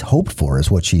always hoped for,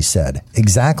 is what she said.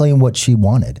 Exactly what she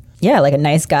wanted. Yeah, like a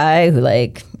nice guy who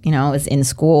is in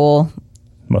school.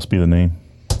 Must be the name.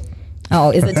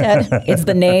 Oh, is it Ted? It's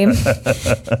the name.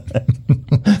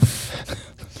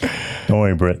 Don't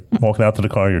worry, Britt. Walking out to the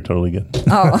car, you're totally good.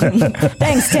 Oh,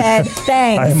 thanks, Ted.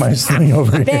 Thanks. I have my sling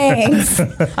over here. Thanks.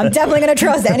 I'm definitely going to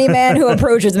trust any man who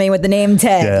approaches me with the name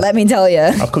Ted. Yeah. Let me tell you.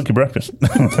 I'll cook you breakfast.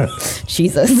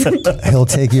 Jesus. He'll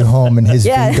take you home in his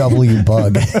VW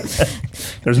bug.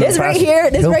 There's no This right here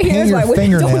is why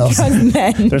women don't trust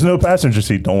men. There's no passenger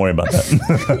seat. Don't worry about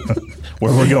that.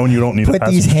 Where we're going, you don't need a Put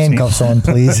passenger these handcuffs seat. on,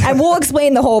 please. And we'll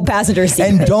explain the whole passenger seat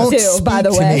And don't too, speak by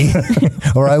the to way. me,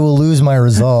 or I will lose my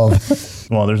resolve.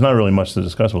 Well, there's not really much to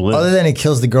discuss with Liz. Other than he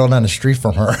kills the girl down the street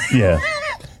from her. Yeah.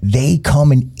 They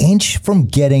come an inch from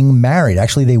getting married.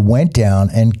 Actually, they went down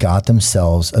and got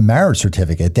themselves a marriage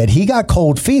certificate that he got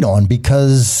cold feet on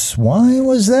because why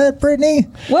was that, Brittany?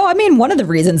 Well, I mean, one of the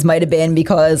reasons might have been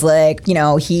because,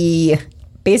 he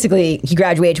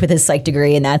graduated with his psych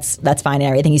degree, and that's fine and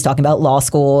everything. He's talking about law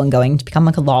school and going to become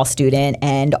like a law student.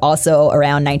 And also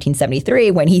around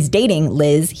 1973, when he's dating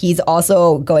Liz, he's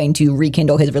also going to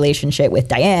rekindle his relationship with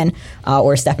Diane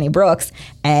or Stephanie Brooks,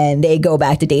 and they go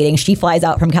back to dating. She flies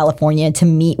out from California to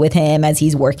meet with him as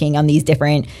he's working on these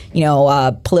different,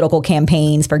 political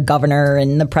campaigns for governor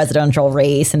and the presidential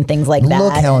race and things like that.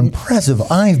 Look how impressive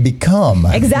I've become.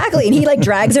 Exactly. And he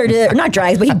drags her to, not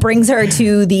drags, but he brings her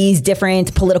to these different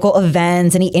political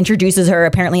events, and he introduces her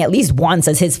apparently at least once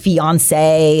as his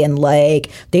fiance, and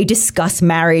they discuss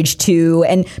marriage too.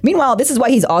 And meanwhile, this is why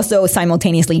he's also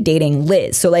simultaneously dating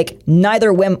Liz. So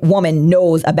neither woman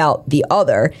knows about the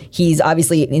other. He's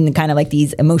obviously in kind of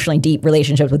these emotionally deep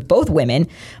relationships with both women,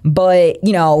 but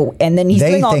and then he's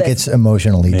doing all this. They think it's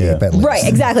emotionally deep, at least. Right,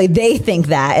 exactly. They think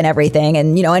that and everything.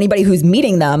 And, anybody who's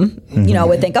meeting them,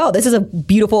 would think, oh, this is a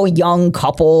beautiful young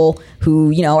couple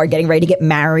who, are getting ready to get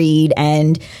married. And,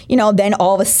 then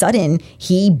all of a sudden,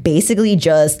 he basically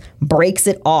just breaks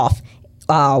it off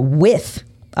with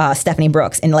Stephanie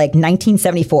Brooks in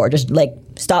 1974, just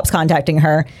stops contacting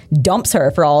her, dumps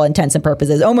her for all intents and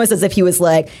purposes, almost as if he was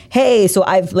like, hey, so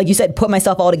I've, like you said, put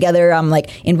myself all together. I'm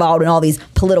involved in all these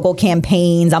political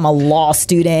campaigns. I'm a law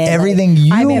student. Everything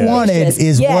you wanted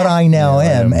is what I now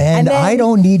am, and then, I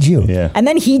don't need you. Yeah. And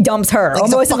then he dumps her,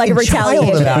 almost in a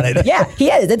retaliation. About it. Yeah,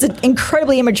 he is. It's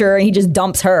incredibly immature, and he just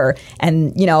dumps her,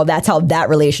 and that's how that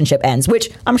relationship ends. Which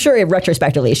I'm sure,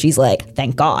 retrospectively, she's like,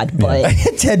 thank God. But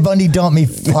Ted Bundy dumped me.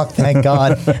 Fuck, thank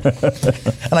God.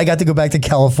 And I got to go back to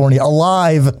California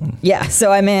alive. Yeah,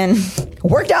 so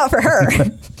worked out for her.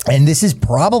 And this is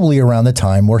probably around the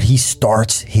time where he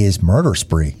starts his murder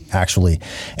spree, actually.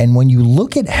 And when you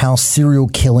look at how serial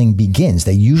killing begins,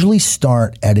 they usually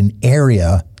start at an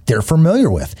area they're familiar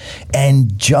with.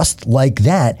 And just like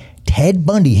that, Ted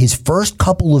Bundy, his first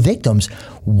couple of victims,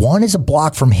 one is a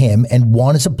block from him and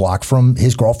one is a block from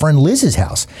his girlfriend Liz's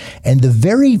house. And the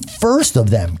very first of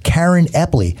them, Karen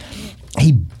Epley,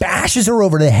 he bashes her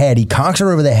over the head. He conks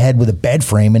her over the head with a bed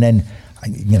frame and then,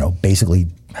 basically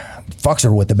fucks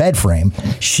her with the bed frame.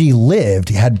 She lived,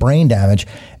 had brain damage,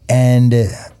 and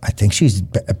I think she's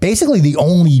basically the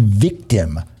only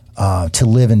victim to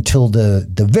live until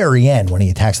the very end when he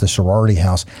attacks the sorority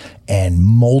house and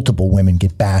multiple women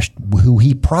get bashed who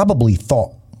he probably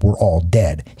thought were all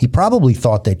dead. He probably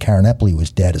thought that Karen Epley was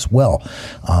dead as well.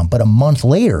 But a month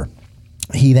later,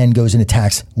 he then goes and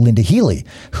attacks Linda Healy,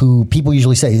 who people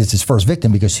usually say is his first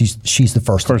victim because she's the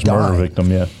first to die. Murder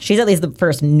victim, yeah. She's at least the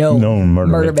first known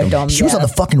murder victim. She was on the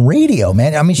fucking radio,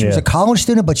 man. I mean, she was a college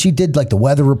student, but she did the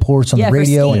weather reports on the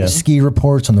radio and the ski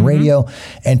reports on the radio,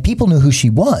 and people knew who she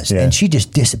was, and she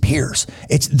just disappears.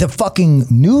 It's the fucking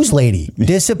news lady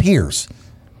disappears.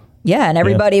 Yeah, and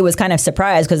everybody was kind of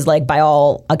surprised because, by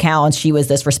all accounts, she was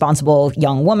this responsible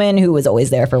young woman who was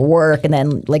always there for work. And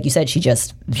then, like you said, she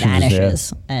just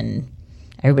vanishes. And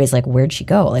everybody's like, where'd she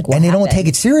go? What and they don't take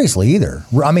it seriously either.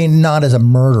 I mean, not as a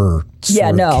murder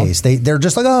sort of case. They're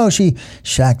just like, oh, she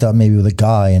shacked up maybe with a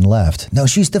guy and left. No,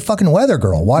 she's the fucking weather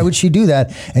girl. Why would she do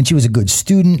that? And she was a good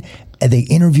student. And they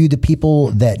interviewed the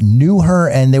people that knew her,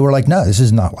 and they were like, no, this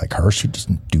is not like her. She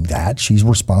doesn't do that. She's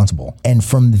responsible. And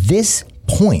from this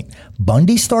point,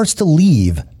 Bundy starts to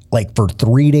leave for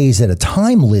 3 days at a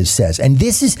time, Liz says. And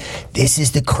this is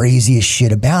the craziest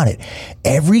shit about it.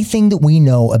 Everything that we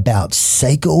know about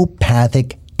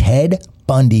psychopathic Ted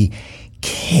Bundy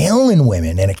killing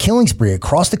women in a killing spree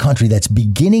across the country that's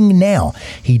beginning now.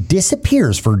 He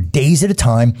disappears for days at a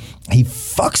time. He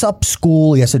fucks up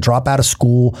school. He has to drop out of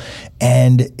school.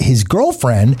 And his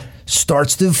girlfriend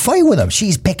starts to fight with him.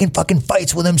 She's picking fucking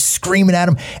fights with him, screaming at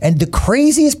him. And the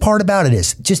craziest part about it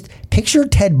is just picture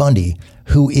Ted Bundy,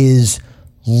 who is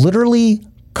literally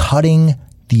cutting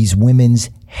these women's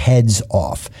heads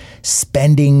off,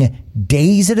 spending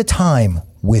days at a time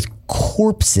with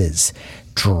corpses,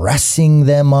 dressing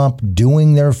them up,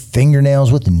 doing their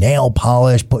fingernails with nail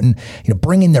polish,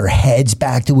 bringing their heads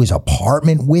back to his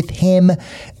apartment with him.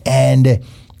 And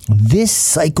this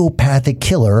psychopathic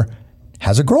killer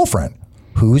has a girlfriend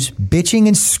who's bitching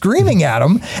and screaming at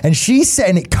him. And she said,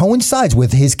 and it coincides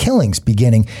with his killings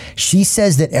beginning. She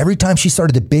says that every time she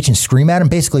started to bitch and scream at him,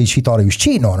 basically she thought he was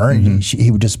cheating on her, and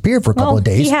he would disappear for a couple of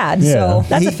days. He had, so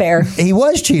that's a fair. He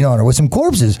was cheating on her with some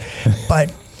corpses,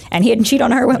 but. And he hadn't cheated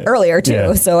on her earlier too.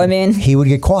 Yeah. So I mean, he would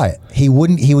get quiet. He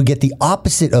would get the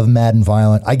opposite of mad and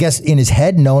violent. I guess in his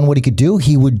head, knowing what he could do,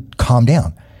 he would calm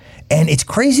down. And it's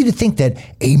crazy to think that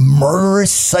a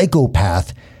murderous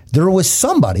psychopath, there was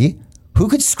somebody who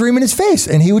could scream in his face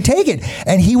and he would take it,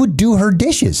 and he would do her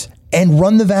dishes and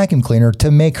run the vacuum cleaner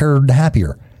to make her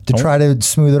happier, to try to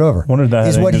smooth it over.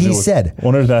 Is what he said.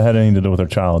 Wonder if that had anything to do with her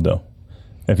child, though.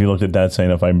 If you looked at that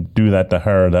saying, if I do that to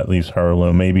her, that leaves her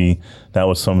alone. Maybe that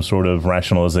was some sort of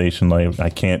rationalization, like I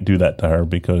can't do that to her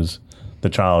because the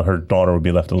child, her daughter, would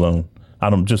be left alone.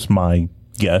 Just my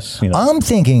guess. I'm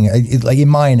thinking, like in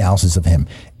my analysis of him,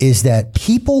 is that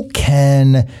people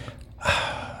can.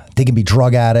 They can be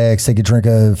drug addicts. They could drink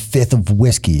a fifth of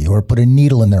whiskey or put a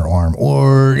needle in their arm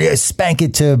or spank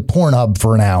it to Pornhub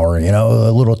for an hour,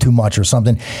 a little too much or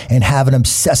something, and have an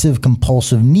obsessive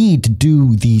compulsive need to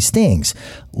do these things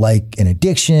like an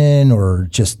addiction or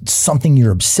just something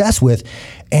you're obsessed with.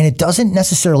 And it doesn't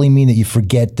necessarily mean that you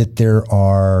forget that there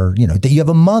are, that you have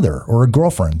a mother or a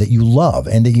girlfriend that you love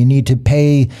and that you need to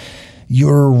pay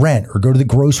your rent or go to the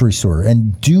grocery store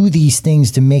and do these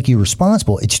things to make you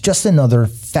responsible. It's just another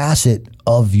facet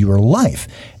of your life.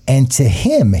 And to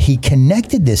him, he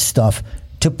connected this stuff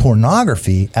to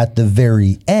pornography at the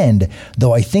very end,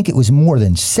 though I think it was more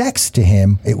than sex to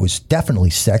him. It was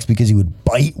definitely sex because he would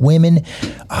bite women.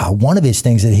 One of his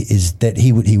things is that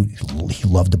he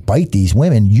loved to bite these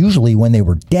women, usually when they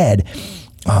were dead.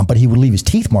 But he would leave his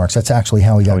teeth marks. That's actually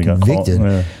how he got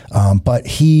convicted. But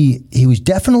he was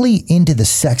definitely into the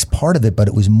sex part of it, but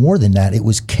it was more than that. It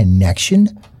was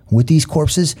connection with these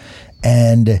corpses,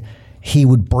 and he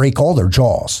would break all their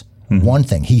jaws. One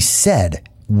thing he said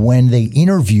when they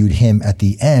interviewed him at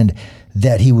the end,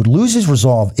 that he would lose his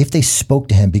resolve if they spoke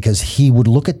to him because he would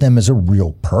look at them as a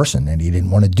real person, and he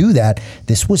didn't want to do that.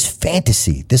 This was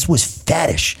fantasy. This was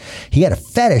fetish. He had a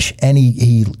fetish, and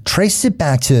he traces it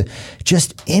back to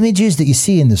just images that you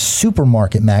see in the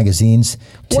supermarket magazines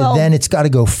then it's got to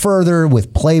go further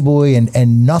with Playboy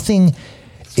and nothing.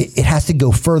 It has to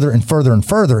go further and further and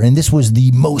further. And this was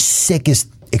the most sickest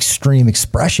extreme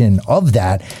expression of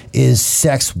that is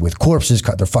sex with corpses,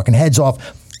 cut their fucking heads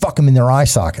off, fuck them in their eye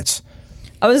sockets.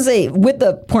 I would say with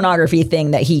the pornography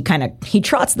thing that he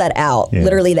trots that out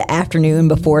literally the afternoon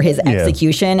before his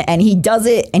execution, and he does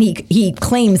it, and he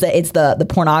claims that it's the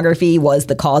pornography was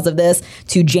the cause of this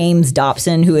to James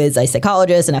Dobson, who is a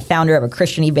psychologist and a founder of a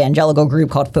Christian evangelical group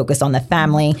called Focus on the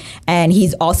Family, and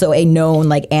he's also a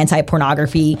known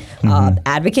anti-pornography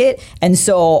advocate, and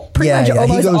so pretty much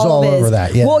almost he goes all over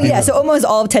that. So almost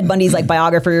all of Ted Bundy's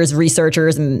biographers,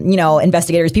 researchers, and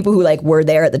investigators, people who were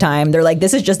there at the time, they're like,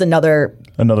 this is just another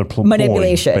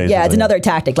manipulation. Ploy, it's another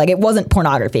tactic. It wasn't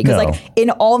pornography because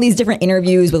in all these different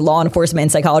interviews with law enforcement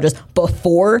and psychologists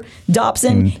before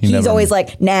Dobson, he's always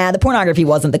nah, the pornography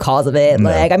wasn't the cause of it.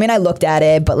 I looked at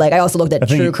it, but I also looked at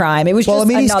true crime. It was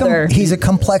another. He's a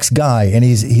complex guy, and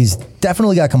he's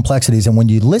definitely got complexities. And when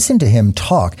you listen to him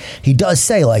talk, he does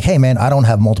say hey man, I don't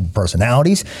have multiple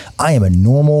personalities. I am a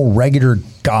normal, regular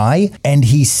guy. And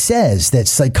he says that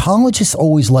psychologists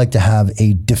always like to have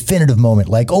a definitive moment,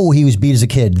 he was beat as a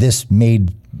kid, this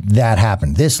made that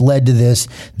happen, this led to this,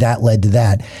 that led to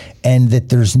that, and that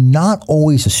there's not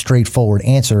always a straightforward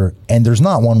answer, and there's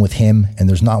not one with him, and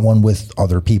there's not one with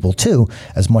other people too,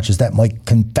 as much as that might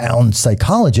confound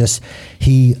psychologists.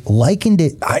 He likened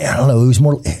it, I don't know, it was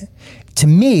more, to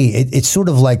me, it's sort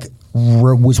of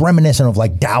was reminiscent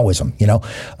of Taoism,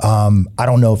 I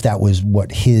don't know if that was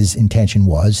what his intention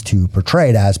was to portray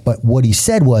it as, but what he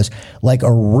said was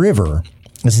a river.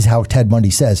 This is how Ted Bundy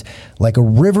says, a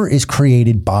river is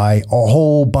created by a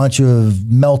whole bunch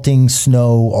of melting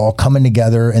snow all coming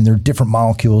together, and there are different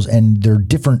molecules and there are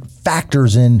different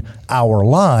factors in our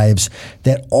lives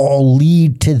that all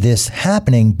lead to this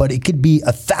happening, but it could be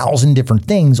 1,000 different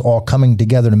things all coming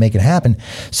together to make it happen.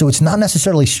 So it's not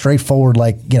necessarily straightforward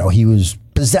he was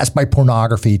possessed by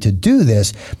pornography to do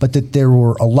this, but that there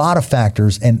were a lot of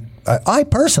factors. And I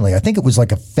personally think it was a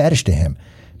fetish to him,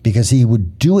 because he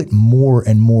would do it more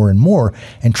and more and more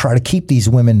and try to keep these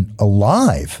women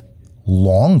alive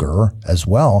longer as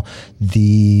well.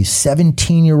 The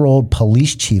 17-year-old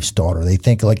police chief's daughter, they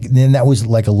think then that was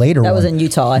like a later one. That was in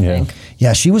Utah, I think.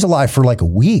 Yeah, she was alive for like a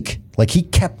week. Like he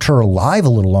kept her alive a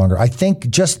little longer. I think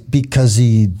just because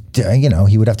he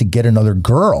would have to get another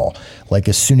girl, like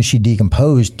as soon as she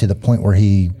decomposed to the point where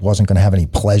he wasn't going to have any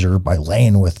pleasure by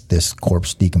laying with this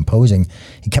corpse decomposing.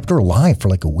 He kept her alive for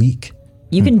like a week.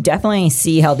 You can definitely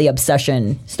see how the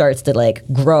obsession starts to like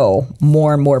grow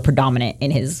more and more predominant in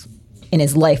his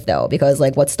life though, because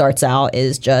like what starts out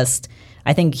is just,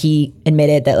 I think he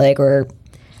admitted that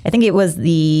I think it was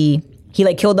he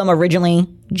like killed them originally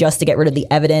just to get rid of the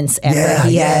evidence after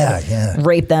he had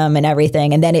raped them and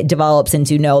everything. And then it develops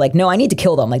into no, I need to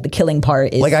kill them. Like the killing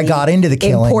part is I got into the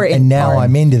killing and now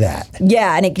I'm into that.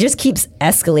 Yeah. And it just keeps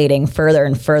escalating further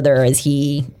and further as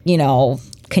he,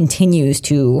 continues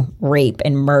to rape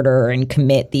and murder and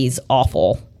commit these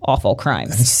awful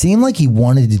crimes. It seemed like he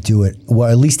wanted to do it.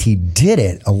 Well, at least he did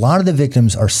it. A lot of the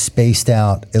victims are spaced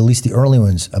out, at least the early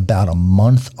ones, about a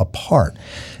month apart.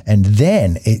 And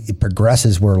then it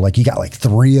progresses where you got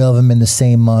 3 of them in the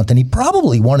same month. And he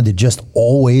probably wanted to just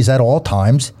always at all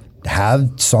times have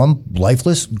some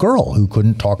lifeless girl who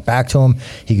couldn't talk back to him.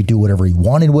 He could do whatever he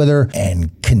wanted with her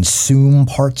and consume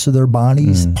parts of their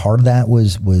bodies. Part of that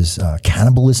was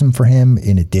cannibalism for him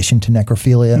in addition to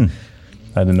necrophilia.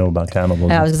 I didn't know about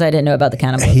cannibalism. I was because I didn't know about the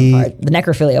cannibalism part, the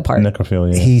necrophilia part.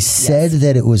 Necrophilia. He said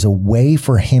that it was a way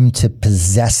for him to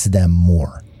possess them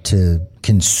more, to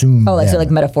consume them. So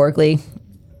metaphorically?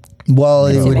 Well,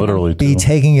 it would literally be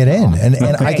taking it in. And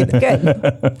I could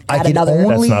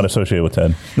That's not associated with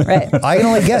Ted. Right. I can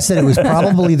only guess that it was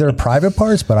probably their private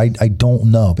parts, but I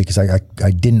don't know because I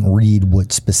didn't read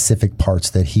what specific parts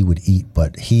that he would eat,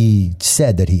 but he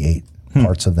said that he ate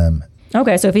parts of them.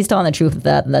 Okay, so if he's telling the truth of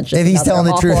that, then that's just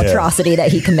another awful atrocity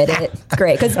that he committed.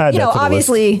 Great, because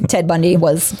obviously Ted Bundy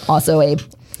was also a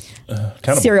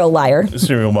serial liar.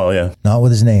 Yeah. Not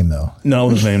with his name, though. No,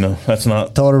 with his name, no. That's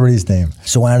not. Told everybody's name.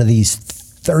 So out of these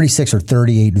 36 or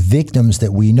 38 victims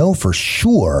that we know for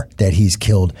sure that he's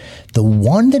killed, the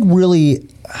one that really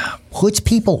puts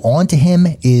people onto him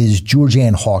is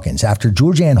Georgianne Hawkins. After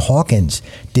Georgianne Hawkins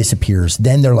disappears,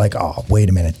 then they're like, oh, wait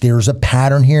a minute. There's a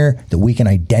pattern here that we can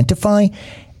identify.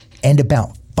 And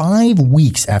about 5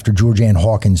 weeks after Georgianne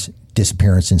Hawkins'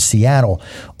 disappearance in Seattle,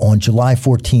 on July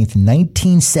 14th,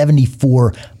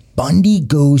 1974, Bundy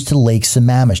goes to Lake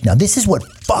Sammamish. Now, this is what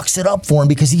fucks it up for him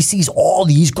because he sees all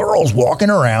these girls walking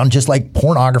around just like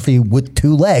pornography with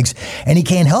 2 legs, and he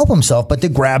can't help himself but to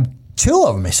grab 2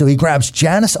 of them. So he grabs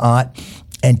Janice Ott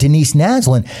and Denise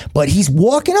Naslin, but he's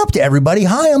walking up to everybody.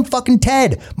 Hi, I'm fucking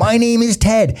Ted. My name is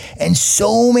Ted. And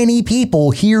so many people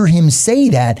hear him say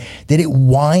that it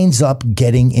winds up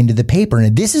getting into the paper.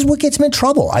 And this is what gets him in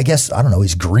trouble. I guess, I don't know,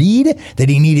 his greed that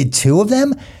he needed 2 of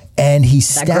them. And he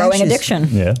stashes... That growing addiction.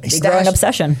 Yeah. Growing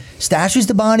obsession. Stashes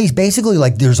the bodies. Basically,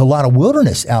 there's a lot of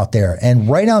wilderness out there. And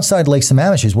right outside Lake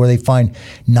Sammamish is where they find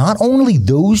not only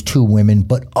those 2 women,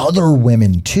 but other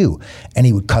women too. And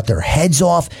he would cut their heads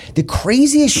off. The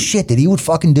craziest shit that he would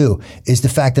fucking do is the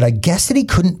fact that I guess that he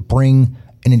couldn't bring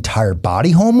an entire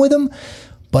body home with him,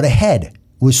 but a head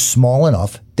was small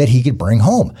enough that he could bring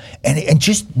home. And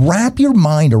just wrap your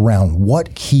mind around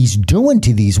what he's doing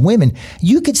to these women.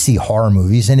 You could see horror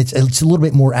movies and it's a little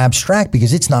bit more abstract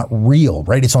because it's not real,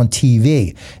 right? It's on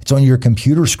TV. It's on your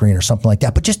computer screen or something like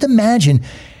that. But just imagine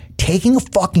taking a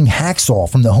fucking hacksaw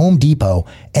from the Home Depot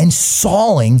and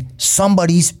sawing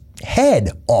somebody's head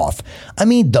off. I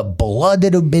mean, the blood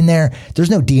that had been there,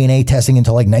 there's no DNA testing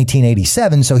until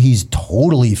 1987, so he's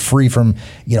totally free from,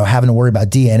 having to worry about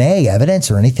DNA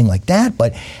evidence or anything like that.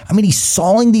 But, I mean, he's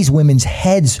sawing these women's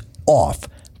heads off,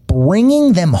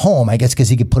 bringing them home, I guess because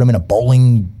he could put them in a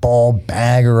bowling ball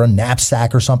bag or a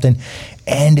knapsack or something,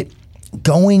 and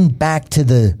going back to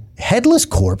the headless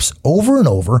corpse over and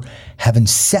over, having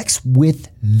sex with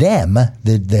them,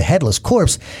 the headless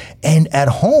corpse, and at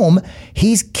home,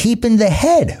 he's keeping the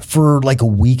head for a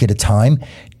week at a time,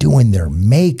 doing their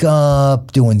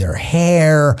makeup, doing their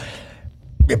hair,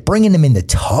 bringing them in the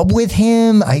tub with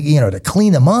him, to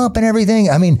clean them up and everything.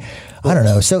 I mean, I don't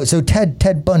know. So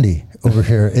Ted Bundy over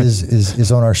here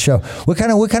is on our show. What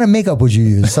kind of makeup would you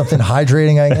use? Something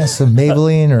hydrating, I guess, some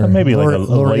Maybelline or maybe like a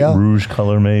light rouge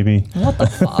color, maybe. What the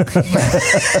fuck?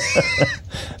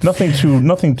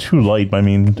 nothing too light. I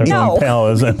mean, they're going pale.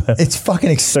 It's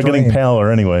fucking extreme. They're getting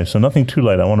paler anyway, so nothing too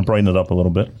light. I want to brighten it up a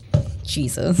little bit.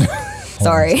 Jesus.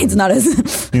 Sorry, it's not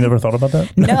as... You never thought about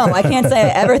that? No, I can't say I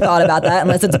ever thought about that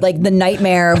unless it's the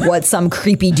nightmare of what some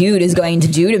creepy dude is going to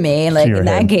do to me. In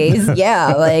that case,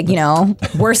 yeah,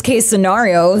 worst case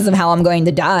scenarios of how I'm going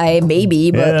to die,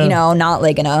 maybe, but, not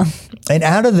in a And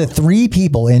out of the 3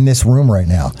 people in this room right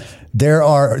now,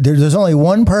 there's only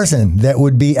one person that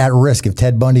would be at risk if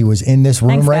Ted Bundy was in this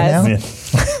room now. Yeah.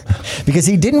 Because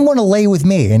he didn't want to lay with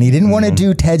me, and he didn't want to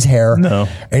do Ted's hair. No.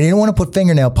 And he didn't want to put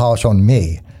fingernail polish on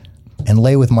me and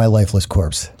lay with my lifeless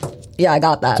corpse. Yeah, I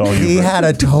got that. It's all you, He Britt. had a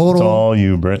It's total all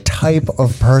you, Britt. type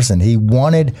of person. He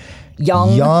wanted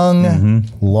Young,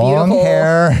 long Beautiful.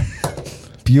 hair,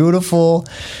 beautiful,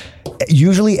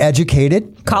 usually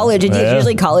educated. college. It's Yeah.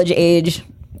 usually college age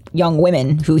young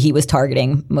women who he was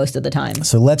targeting most of the time.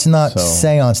 So let's not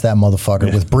seance that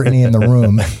motherfucker with Brittany in the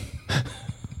room.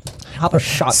 Hop a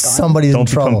shotgun. Somebody's Don't in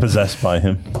become trouble. possessed by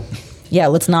him. Yeah,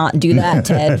 let's not do that,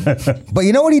 Ted. But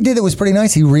you know what he did that was pretty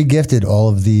nice? He re-gifted all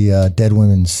of the dead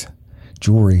women's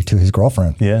jewelry to his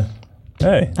girlfriend. Yeah.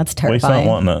 Hey. That's Waste terrifying.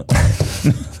 not wanting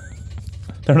that.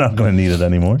 They're not going to need it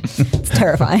anymore. It's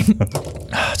terrifying.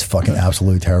 It's fucking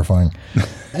absolutely terrifying.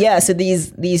 Yeah, so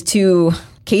these 2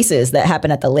 cases that happen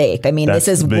at the lake. I mean, That's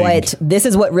this big.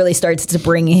 is what really starts to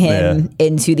bring him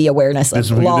into the awareness of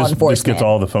law enforcement. This gets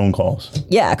all the phone calls.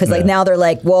 Yeah, because like now they're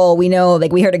like, well, we know,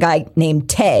 like we heard a guy named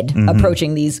Ted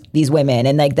approaching these women,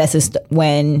 and like this is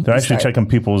when They're actually checking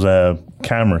people's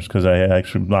cameras because a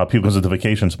lot of people because it's a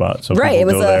vacation spot. So Right, people it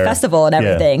was go a there. festival and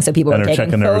everything, so people and were they're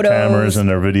taking checking photos. their cameras and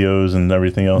their videos and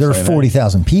everything else. There were saying, hey,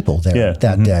 40,000 people there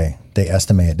that day. They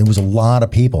estimate there was a lot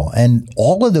of people, and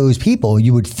all of those people,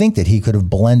 you would think that he could have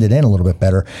blended in a little bit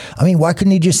better. I mean, why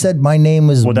couldn't he just said my name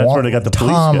was Well, that's where they got the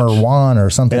police Tom or sketch. Juan or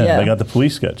something? Yeah, Yeah. they got the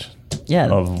police sketch. Yeah.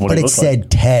 Of what But he it looked said like.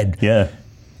 Ted. Yeah.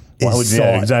 Why is would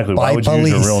sought exactly? by Why would you use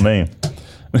your police. real name?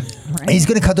 He's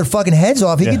going to cut their fucking heads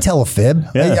off. He Yeah. could tell a fib.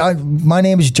 Yeah. My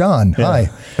name is John. Yeah.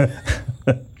 Hi.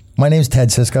 My name's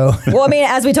Ted Cisco. Well, I mean,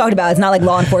 as we talked about, it's not like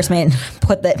law enforcement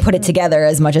put it together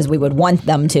as much as we would want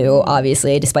them to,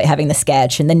 obviously, despite having the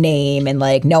sketch and the name and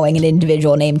like knowing an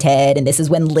individual named Ted. And this is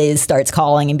when Liz starts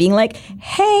calling and being like,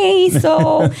 hey,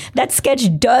 so that sketch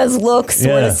does look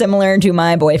sort Yeah. of similar to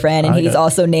my boyfriend, and he's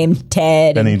also named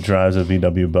Ted. And he drives a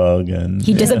VW Bug, and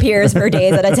he disappears for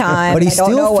days at a time. But he I don't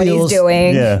still know what he's feels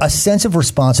doing. Yeah. a sense of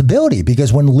responsibility,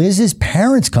 because when Liz's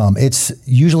parents come, it's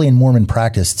usually in Mormon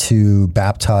practice to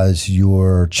baptize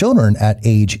your children at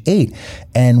age 8.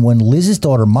 And when Liz's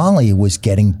daughter Molly was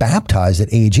getting baptized at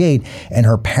age 8 and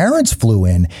her parents flew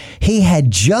in, he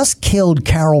had just killed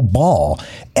Carol Ball,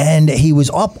 and he was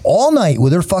up all night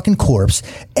with her fucking corpse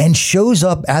and shows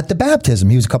up at the baptism.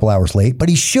 He was a couple hours late, but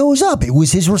he shows up. It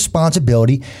was his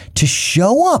responsibility to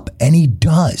show up, and he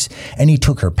does. And he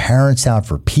took her parents out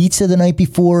for pizza the night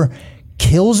before,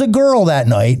 kills a girl that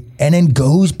night, and then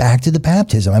goes back to the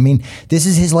baptism. I mean, this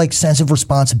is his like sense of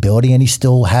responsibility, and he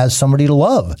still has somebody to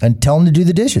love and tell him to do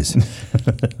the dishes.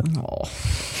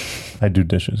 I do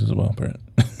dishes as well, Brett.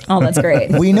 Oh, that's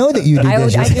great. We know that you do I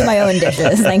dishes. do my own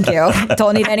dishes. Thank you.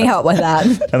 Don't need any help with that.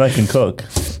 And I can cook.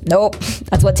 Nope.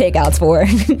 That's what takeout's for.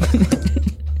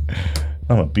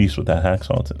 I'm a beast with that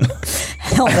hacksaw.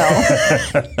 Hell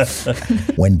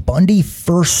no. When Bundy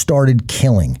first started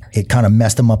killing, it kind of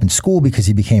messed him up in school because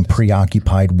he became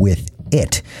preoccupied with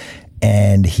it.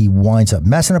 And he winds up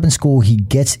messing up in school. He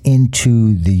gets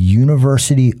into the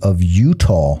University of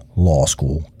Utah Law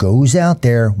School, goes out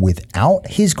there without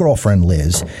his girlfriend,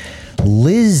 Liz.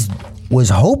 Liz was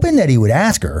hoping that he would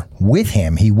ask her with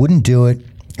him. He wouldn't do it.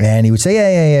 And he would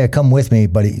say, yeah, come with me.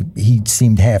 But he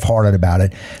seemed half-hearted about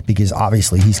it because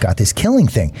obviously he's got this killing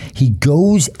thing. He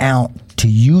goes out to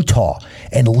Utah,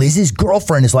 and Liz's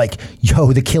girlfriend is like,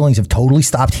 yo, the killings have totally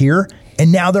stopped here,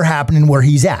 and now they're happening where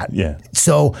he's at. Yeah.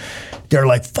 So they're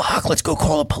like, fuck, let's go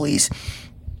call the police.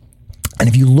 And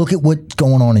if you look at what's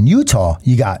going on in Utah,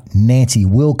 you got Nancy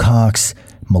Wilcox,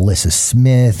 Melissa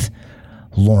Smith,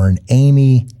 Lauren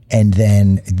Amy, and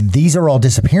then these are all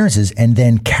disappearances. And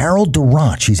then Carol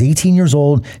Durant, she's 18 years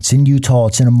old. It's in Utah.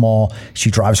 It's in a mall. She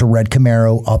drives a red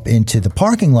Camaro up into the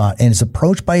parking lot and is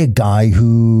approached by a guy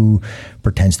who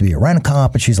pretends to be a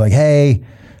rent-a-cop. And she's like, hey,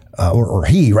 or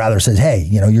he rather says, hey,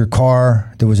 you know, your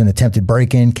car, there was an attempted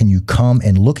break-in. Can you come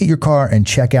and look at your car and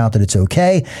check out that it's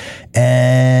okay?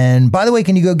 And by the way,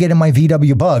 can you go get in my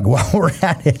VW Bug while we're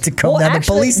at it to come down to the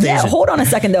police station? Yeah, hold on a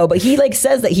second though. But he like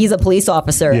says that he's a police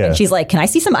officer, Yeah. and she's like, "Can I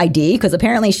see some ID?" Because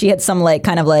apparently she had some like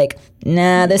kind of like,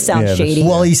 "Nah, this sounds Yeah, shady."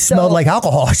 Well, he smelled like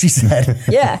alcohol, she said.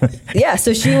 yeah.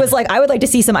 So she was like, "I would like to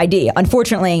see some ID."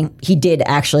 Unfortunately, he did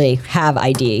actually have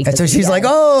ID. And so she's like,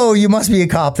 oh, you must be a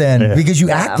cop then, because you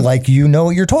act like you know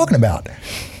what you're talking about.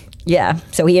 Yeah.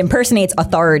 So he impersonates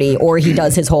authority, or he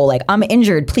does his whole like, "I'm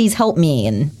injured, please help me,"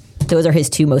 and those are his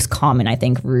two most common, I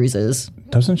think, ruses.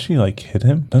 doesn't she like hit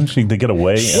him? Doesn't she to get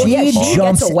away? She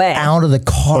jumps gets away. out of the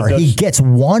car. But He gets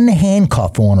one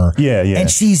handcuff on her. Yeah. And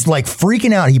she's like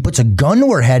freaking out. He puts a gun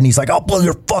to her head and he's like, I'll blow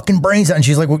your fucking brains out. And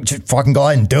she's like, well, just fucking go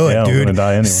ahead and do it, I'm dude. gonna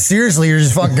die anyway. Seriously, you're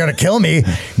just fucking gonna kill me,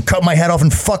 cut my head off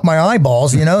and fuck my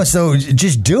eyeballs, you know? So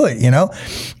just do it, you know?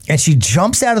 And she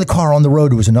jumps out of the car on the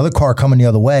road. There was another car coming the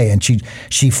other way, and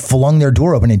she flung their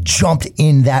door open and jumped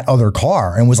in that other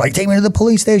car and was like, take me to the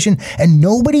police station. And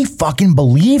nobody fucking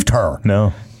believed her.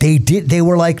 No. They did. They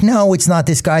were like, no, it's not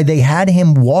this guy. They had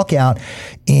him walk out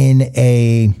in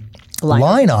a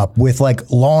lineup with like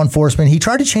law enforcement. He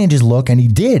tried to change his look, and he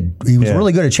did. He was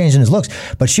really good at changing his looks.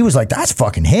 But she was like, that's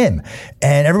fucking him.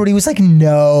 And everybody was like,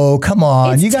 no, come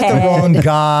on. It's you got Ted. the wrong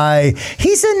guy.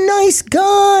 He's a nice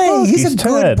guy. He's a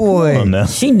good Ted. boy. Come on now.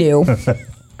 She knew.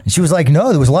 She was like,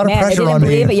 no, there was a lot of Man, they pressure didn't on me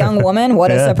believe a young woman.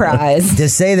 What a surprise. to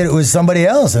say that it was somebody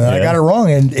else, and I got it wrong,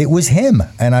 and it was him,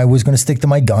 and I was going to stick to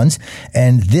my guns,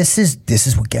 and this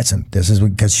is what gets him. This is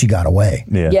because she got away.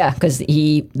 Yeah, because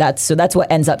that's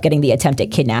what ends up getting the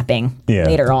attempted kidnapping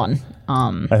later on.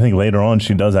 I think later on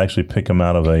she does actually pick him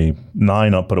out of a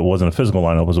lineup, but it wasn't a physical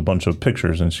lineup. It was a bunch of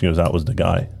pictures, and she goes, that was the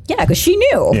guy. Yeah, because she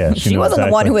knew. Yeah, she knew wasn't the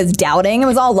one who was doubting. It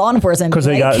was all law enforcement. Because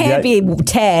it can't be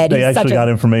Ted. They He's actually such got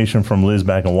information from Liz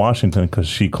back in Washington because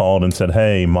she called and said,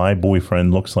 hey, my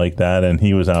boyfriend looks like that, and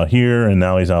he was out here, and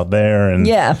now he's out there. And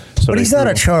so but he's not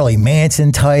a Charlie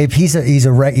Manson type. He's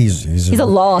a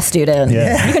law student.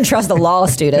 Yeah. You can trust a law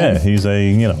student. Yeah, he's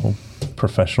a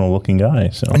professional looking guy.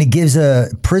 So and he gives a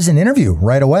prison interview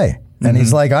right away. And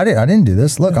he's like, I didn't do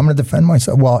this. Look, I'm going to defend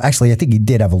myself. Well, actually, I think he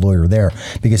did have a lawyer there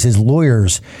because his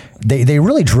lawyers, they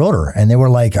really drilled her. And they were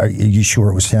like, are you sure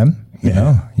it was him? You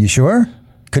know, you sure?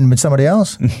 Couldn't have been somebody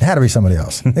else? It had to be somebody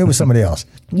else. It was somebody else.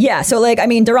 Yeah, so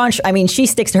Duran, she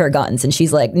sticks to her guns, and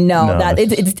she's like, no,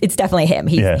 it's definitely him.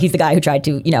 He's the guy who tried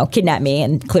to, kidnap me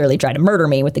and clearly tried to murder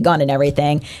me with the gun and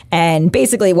everything. And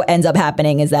basically what ends up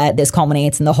happening is that this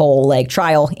culminates in the whole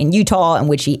trial in Utah in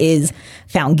which he is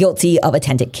found guilty of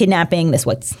attempted kidnapping. This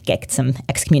what gets him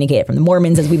excommunicated from the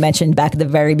Mormons, as we mentioned back at the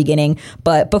very beginning.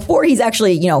 But before he's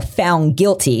actually, found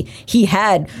guilty, he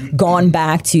had gone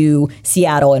back to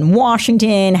Seattle and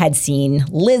Washington, had seen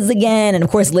Liz again. And of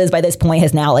course, Liz by this point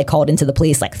has now called into the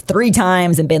police 3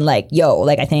 times and been like, yo,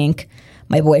 I think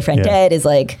my boyfriend Ted is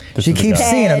she keeps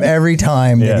seeing him every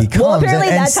time that he comes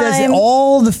and says that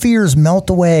all the fears melt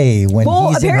away when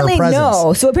he's in her presence.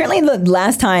 No. So apparently the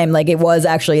last time, it was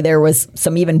actually, there was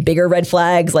some even bigger red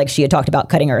flags. She had talked about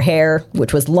cutting her hair,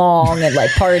 which was long and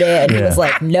parted. And he was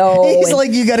like, no. He's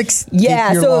like, you got to keep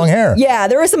your long hair. Yeah,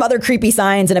 there were some other creepy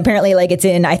signs. And apparently it's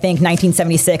in, I think,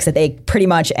 1976 that they pretty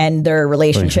much end their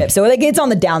relationship. So it's on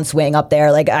the downswing up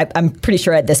there. I'm pretty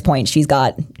sure at this point she's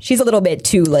a little bit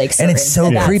too certain. And it's so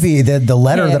creepy that the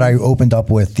letter that I opened up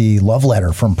with, the love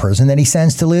letter from prison that he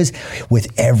sends to Liz, with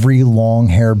every long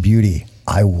hair beauty,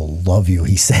 I will love you,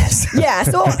 he says. Yeah,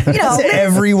 so, Liz,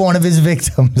 every one of his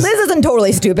victims. Liz isn't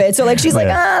totally stupid. So, she's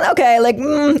okay,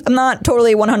 I'm not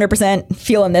totally 100%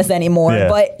 feeling this anymore. Yeah.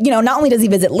 But, not only does he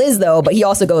visit Liz, though, but he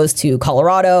also goes to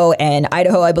Colorado and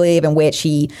Idaho, I believe, in which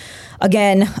he,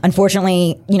 again,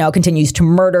 unfortunately, continues to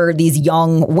murder these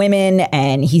young women,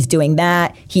 and he's doing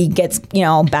that. He gets,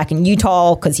 back in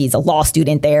Utah because he's a law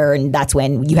student there, and that's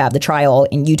when you have the trial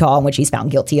in Utah in which he's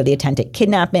found guilty of the attempted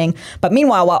kidnapping. But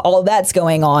meanwhile, while all of that's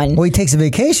going on... Well, he takes a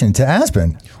vacation to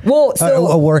Aspen. Well, so...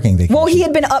 a working vacation. Well, he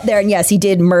had been up there, and yes, he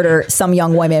did murder some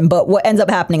young women, but what ends up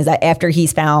happening is that after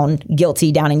he's found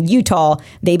guilty down in Utah,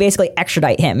 they basically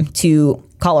extradite him to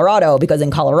Colorado, because in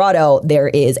Colorado, there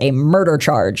is a murder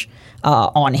charge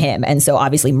on him. And so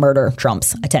obviously murder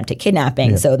trumps attempted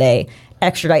kidnapping. Yeah. So they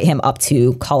extradite him up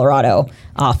to Colorado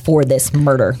for this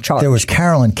murder charge. There was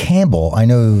Carolyn Campbell. I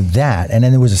know that. And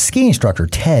then there was a ski instructor.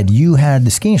 Ted, you had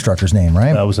the ski instructor's name,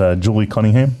 right? That was Julie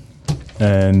Cunningham.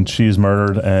 And she's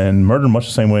murdered much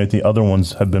the same way that the other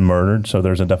ones have been murdered. So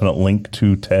there's a definite link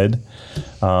to Ted.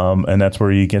 And that's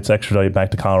where he gets extradited back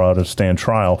to Colorado to stand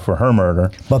trial for her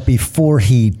murder. But before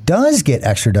he does get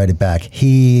extradited back,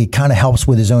 he kind of helps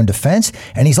with his own defense.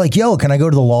 And he's like, yo, can I go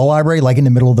to the law library, in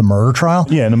the middle of the murder trial?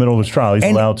 Yeah, in the middle of his trial. He's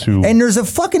allowed to. And there's a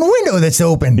fucking window that's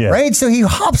open, right? So he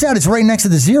hops out. It's right next to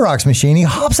the Xerox machine. He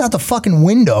hops out the fucking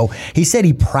window. He said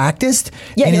he practiced.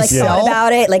 Yeah, he thought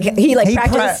about it. He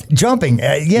practiced. Jumping.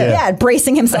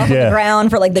 Bracing himself on the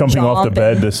ground for the jumping jump. off the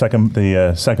bed, the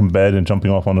second bed, and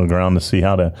jumping off onto the ground to see how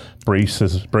how to brace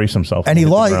himself. And he hit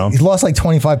the lost ground. he lost like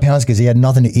 25 pounds because he had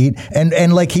nothing to eat.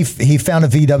 And like he found a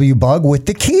VW Bug with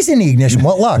the keys in the ignition.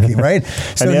 What luck, right?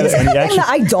 So And he had- This is and the he thing actually- that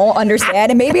I don't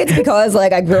understand, and maybe it's because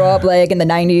like I grew up like in the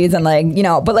 90s and like, you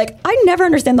know, but like I never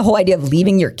understand the whole idea of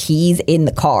leaving your keys in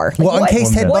the car. Like, well, in what-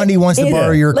 case Ted what Bundy wants to is-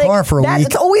 borrow your like, car for a week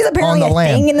It's always on apparently the a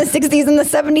lam. thing in the 60s and the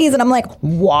 70s, and I'm like,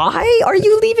 why are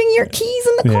you leaving your keys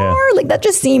in the Yeah. car? Like that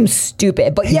just seems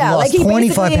stupid. But He yeah, lost like he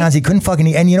 25 basically- pounds. He couldn't fucking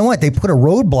eat. And you know what? They put a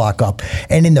roadblock up.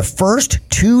 And in the first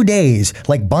 2 days,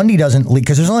 like Bundy doesn't leave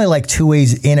because there's only like 2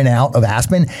 ways in and out of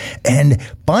Aspen. And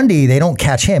Bundy, they don't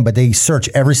catch him, but they search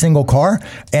every single car.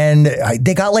 And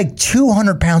they got like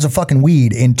 200 pounds of fucking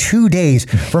weed in 2 days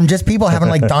from just people having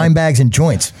like dime bags and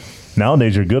joints.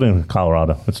 Nowadays, you're good in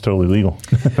Colorado. It's totally legal.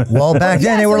 Well, back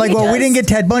then they were so like, he well, we does. didn't get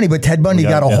Ted Bundy, but Ted Bundy We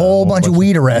got got- a yeah, whole bunch of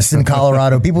weed arrests in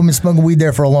Colorado. People have been smoking weed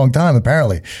there for a long time,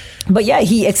 apparently. But yeah,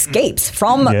 he escapes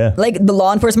from Yeah. like the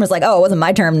law enforcement was like, oh, it wasn't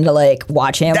my turn to like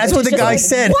watch him. That's which what is the just guy like,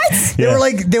 said. What? They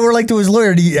Yeah. were like to his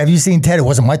lawyer, have you seen Ted? It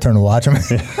wasn't my turn to watch him. Like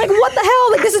what the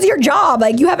hell? Like this is your job.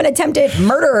 Like you have an attempted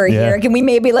murderer Yeah. here. Can we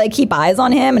maybe like keep eyes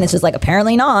on him? And it's just like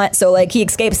apparently not. So like he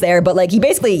escapes there, but like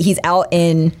he's out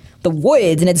in the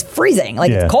woods and it's freezing.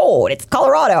 Like Yeah. it's cold. It's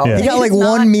Colorado. Yeah. He got like It's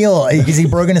not- one meal because he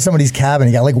broke into somebody's cabin.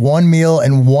 He got like one meal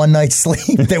and one night's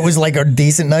sleep. That was like a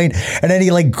decent night. And then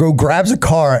he like grabs a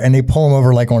car and they pull him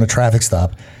over like on a traffic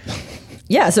stop.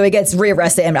 Yeah, so he gets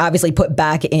rearrested and obviously put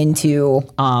back into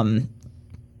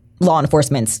law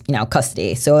enforcement's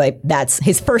custody. So like that's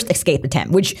his first escape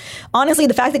attempt. Which honestly,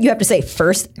 the fact that you have to say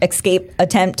first escape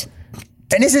attempt.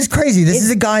 And this is crazy. This is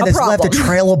a guy that's left a problem.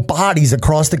 trail of bodies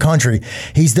across the country.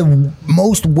 He's the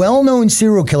most well-known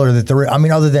serial killer that there. I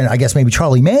mean, other than I guess maybe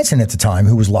Charlie Manson at the time,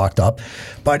 who was locked up.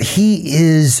 But he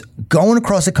is going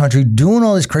across the country doing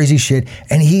all this crazy shit,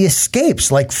 and he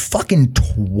escapes like fucking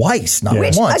twice, not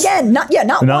Yeah. once. Again, not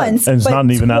once. And it's but not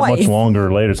even that twice. much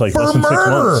longer later. It's like For less than 6 murder.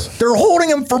 months. They're holding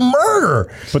him for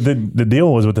murder. But the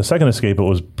deal was with the second escape, it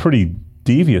was pretty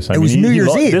devious. I mean, was New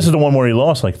Year's Eve. This is the one where he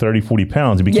lost like 30, 40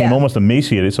 pounds. He became Yeah. almost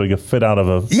emaciated so he could fit out of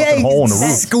a Yeah, fucking he hole in the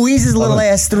roof. squeezes his little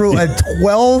ass through a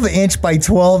 12-inch by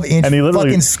 12-inch And he literally-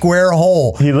 fucking square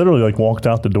hole. He literally like walked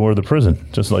out the door of the prison.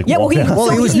 Just like Yeah, well, walked he- out. Well,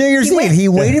 So it was he- New Year's he went- Eve. He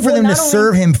waited for Well, them to not only-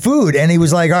 serve him food, and he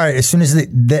was like, "All right, as soon as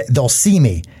they'll see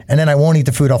me, and then I won't eat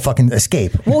the food, I'll fucking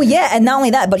escape." Well, yeah, and not only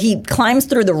that, but he climbs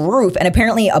through the roof, and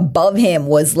apparently above him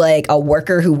was like a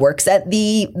worker who works at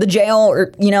the jail,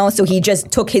 or so he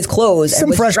just took his clothes, Some and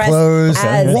was fresh dressed clothes,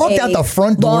 as walked a out the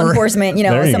front law door. enforcement,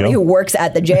 There you somebody go. who works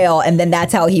at the jail, and then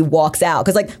that's how he walks out.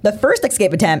 Because like the first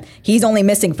escape attempt, he's only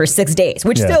missing for 6 days,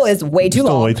 which Yeah. still is way too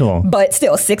Still long. way too long. But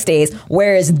still 6 days.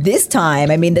 Whereas this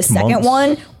time, I mean, the second Months.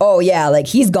 one, oh yeah, like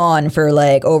he's gone for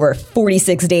like over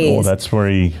 46 days. Oh, that's where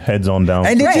he heads on down.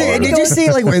 And to did Florida. you see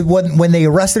like when they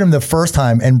arrested him the first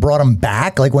time and brought him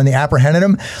back, like when they apprehended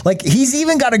him, like he's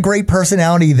even got a great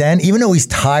personality then, even though he's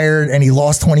tired and he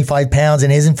lost 25 pounds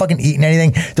and isn't fucking eating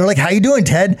anything. They're like, "How you doing,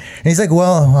 Ted?" And he's like,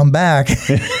 "Well, I'm back."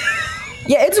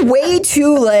 Yeah, it's way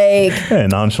too like. Yeah,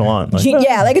 nonchalant. Like,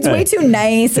 Yeah, like it's way too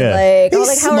nice and Yeah. like He's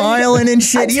like how are you- smiling and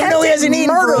shit, even though he hasn't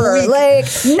eaten for a murder. week. Like,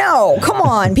 no, come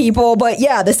on, people. But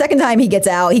yeah, the second time he gets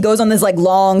out, he goes on this like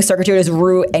long circuitous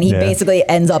route, and he Yeah. basically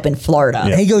ends up in Florida.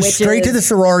 And he goes which straight to is- the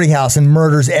sorority house and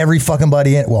murders every fucking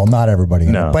buddy in. Well, not everybody,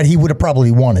 in it, No. but he would have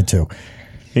probably wanted to.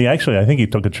 He actually, I think he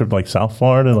took a trip like South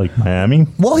Florida, like Miami.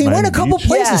 Well, he Miami went a couple Beach.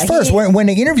 places Yeah, first. he- When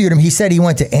they interviewed him, he said he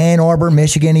went to Ann Arbor,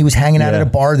 Michigan. He was hanging out Yeah. at a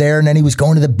bar there, and then he was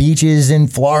going to the beaches in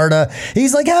Florida.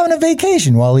 He's like having a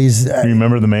vacation while he's You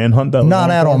remember the manhunt that was not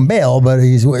out for him? on bail, but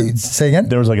he's say again.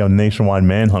 There was like a nationwide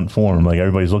manhunt for him. Like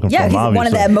everybody's looking Yeah, for him. he's one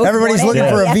of Obviously. the most Everybody's wanted looking by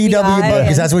for a the VW FBI, bug because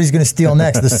and that's what he's going to steal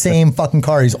next. The same fucking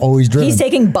car he's always driven. he's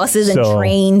taking buses and So-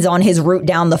 trains on his route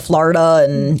down to Florida,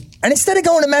 and And instead of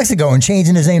going to Mexico and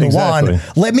changing his name to Exactly. Juan,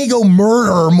 let me go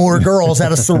murder more girls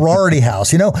at a sorority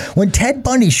house. When Ted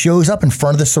Bundy shows up in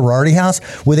front of the sorority house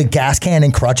with a gas can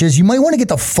and crutches, you might want to get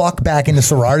the fuck back in the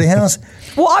sorority house.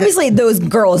 well, obviously those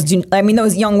girls do. I mean,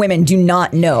 those young women do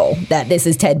not know that this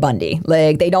is Ted Bundy.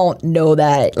 Like they don't know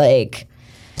that. Like.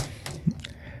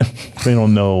 They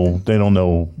don't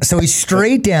know. So he's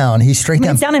straight down. He's straight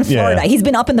down. He's down in Florida. Yeah. He's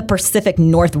been up in the Pacific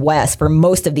Northwest for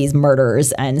most of these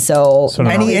murders, and so So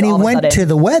now now- he's And he all of a went sudden- to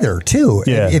the weather too.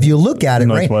 Yeah. If you look at it,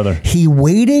 Nice right? weather. He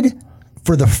waited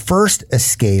for the first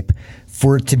escape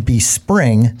for it to be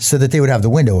spring so that they would have the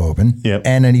window open. Yep.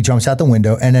 And then he jumps out the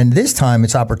window. And then this time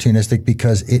it's opportunistic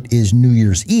because it is New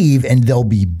Year's Eve and they'll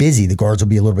be busy. The guards will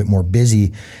be a little bit more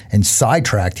busy and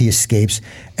sidetracked. He escapes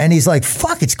and he's like,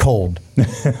 fuck, it's cold.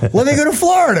 Let me go to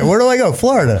Florida. Where do I go?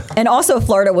 Florida. And also,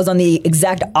 Florida was on the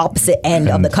exact opposite end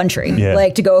of the country. Yeah.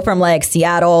 Like to go from like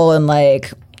Seattle and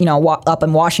like up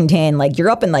in Washington, like you're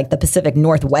up in like the Pacific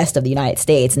Northwest of the United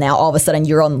States. Now all of a sudden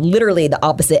you're on literally the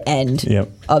opposite end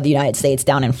of the United States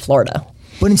down in Florida.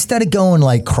 But instead of going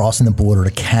like crossing the border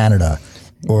to Canada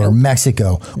or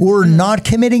Mexico, or not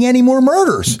committing any more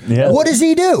murders. What does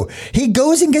he do? He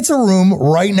goes and gets a room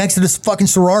right next to this fucking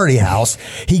sorority house.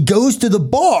 He goes to the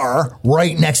bar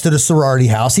right next to the sorority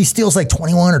house. He steals like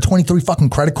 21 or 23 fucking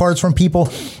credit cards from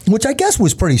people, which I guess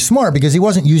was pretty smart because he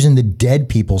wasn't using the dead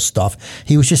people's stuff.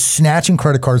 He was just snatching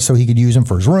credit cards so he could use them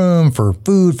for his room, for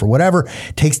food, for whatever.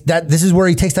 This is where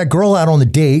he takes that girl out on the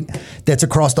date that's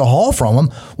across the hall from him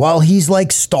while he's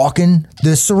like stalking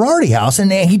the sorority house,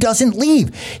 and he doesn't leave.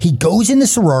 He goes in the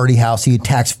sorority house. He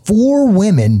attacks 4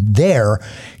 women there.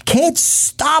 Can't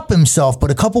stop himself,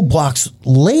 but a couple blocks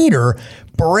later,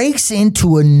 breaks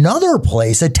into another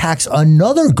place, attacks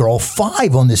another girl,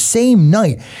 5 on the same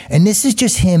night. And this is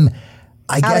just him,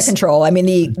 I guess, out of control. I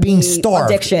mean, being starved,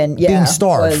 addiction, being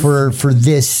starved for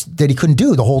this that he couldn't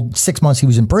do the whole 6 months he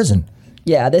was in prison.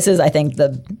 Yeah, this is, I think,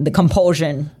 the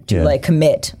compulsion to like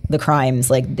commit the crimes.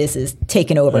 Like this is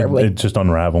taken over. It just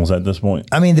unravels at this point.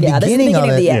 I mean, the beginning of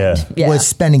it was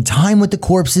spending time with the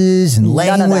corpses and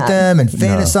laying with them and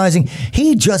fantasizing.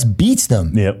 He just beats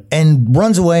them and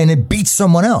runs away and then beats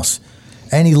someone else.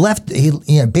 And he left.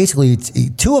 Basically,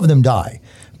 2 of them die.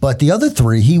 But the other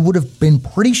 3, he would have been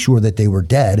pretty sure that they were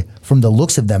dead from the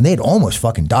looks of them. They had almost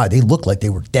fucking died. They looked like they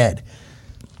were dead.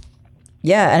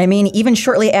 Yeah, and I mean, even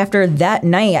shortly after that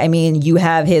night, I mean, you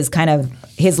have his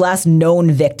last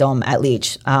known victim at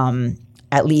least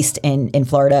in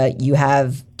Florida. You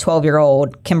have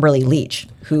 12-year-old Kimberly Leach,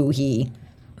 who he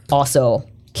also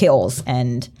kills,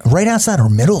 and right outside her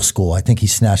middle school, I think he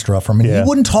snatched her up from. And he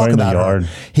wouldn't talk about her.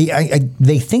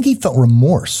 They think he felt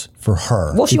remorse for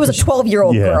her. Well, she was a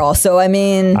 12-year-old girl, so I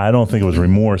mean, I don't think it was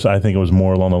remorse. I think it was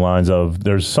more along the lines of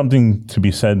there's something to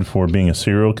be said for being a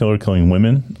serial killer, killing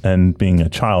women, and being a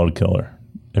child killer.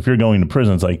 If you're going to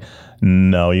prison, it's like,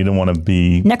 no, you don't want to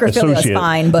be necrophilia is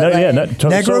fine, but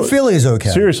necrophilia is okay.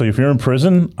 Seriously, if you're in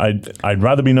prison, I'd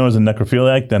rather be known as a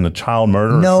necrophiliac than a child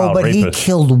murderer. No, or child but rapist. he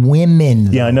killed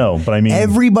women. Yeah, I know, but I mean,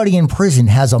 everybody in prison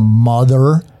has a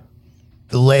mother,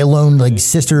 let alone like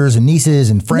sisters and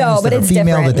nieces and friends that are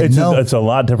female that they know. It's a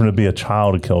lot different to be a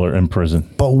child killer in prison.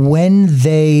 But when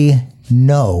they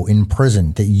know in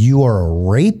prison that you are a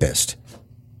rapist,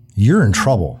 you're in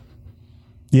trouble.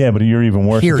 Yeah, but you're even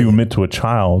worse if you admit to a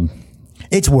child.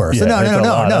 It's worse. Yeah,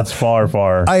 no. That's far.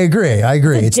 I agree.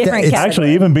 It's different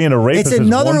actually, even being a rapist it's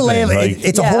another is one level. thing.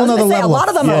 It's a whole other level. A lot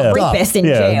of them are rapists in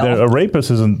jail. A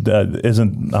rapist isn't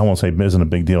I won't say isn't a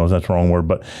big deal. That's the wrong word,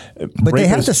 but they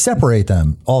have to separate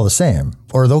them all the same,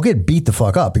 or they'll get beat the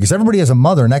fuck up because everybody has a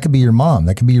mother, and that could be your mom,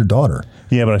 that could be your daughter.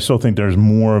 Yeah, but I still think there's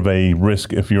more of a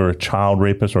risk if you're a child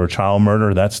rapist or a child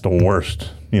murderer. That's the worst.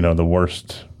 The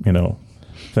worst.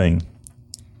 Thing.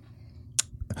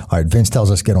 All right, Vince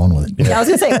tells us get on with it. Yeah, I was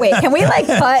gonna say, wait, can we like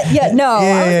cut?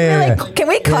 Can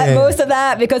we cut most of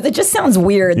that because it just sounds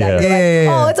weird that you're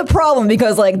like, oh, it's a problem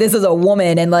because like this is a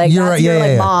woman and like you're that's right,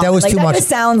 your mom. That was too much. Just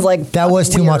sounds like that was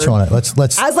too much on it.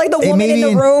 Let's. As like the woman in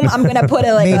the room, I'm gonna put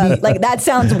it like that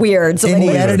sounds weird. So in the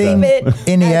editing,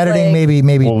 maybe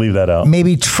we'll leave that out.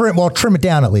 Maybe trim it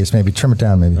down at least. Maybe trim it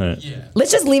down. Maybe. Right. Yeah.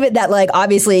 Let's just leave it that like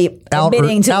obviously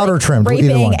admitting to trimmed,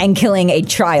 raping and killing a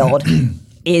child.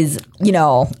 Is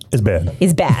bad.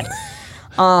 Is bad.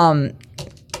 But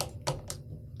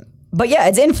yeah,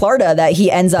 it's in Florida that he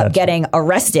ends up getting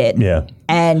arrested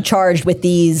and charged with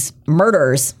these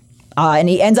murders. And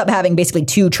he ends up having basically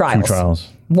 2 trials.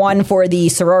 One for the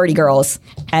sorority girls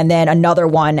and then another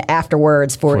one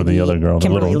afterwards for the other girl,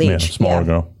 Kimberly Leach. Smaller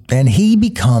girl. And he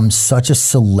becomes such a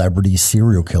celebrity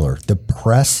serial killer. The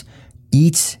press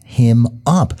eats him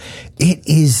up. It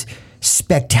is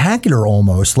spectacular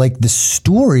almost. Like the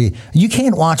story, you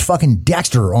can't watch fucking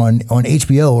Dexter on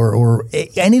HBO or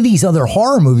any of these other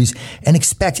horror movies and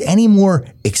expect any more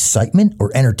excitement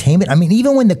or entertainment. I mean,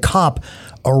 even when the cop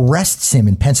arrests him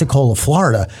in Pensacola,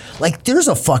 Florida, like there's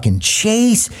a fucking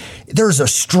chase. There's a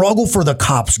struggle for the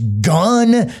cop's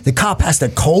gun. The cop has to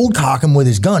cold cock him with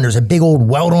his gun. There's a big old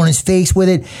welt on his face with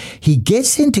it. He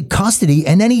gets into custody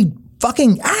and then he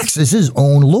fucking acts as his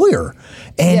own lawyer.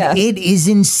 And it is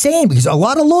insane because a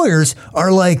lot of lawyers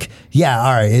are like, all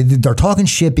right, they're talking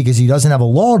shit because he doesn't have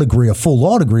a full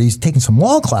law degree. He's taking some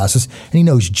law classes and he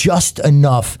knows just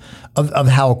enough of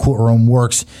how a courtroom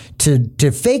works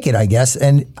to fake it, I guess.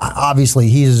 And obviously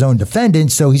he's his own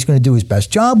defendant, so he's going to do his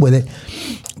best job with it.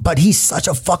 But he's such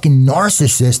a fucking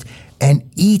narcissist and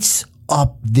eats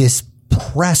up this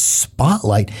press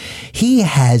spotlight. He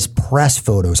has press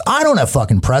photos. I don't have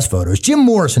fucking press photos. Jim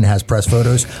Morrison has press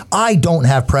photos. I don't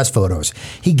have press photos.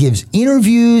 He gives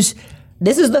interviews.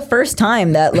 This is the first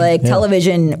time that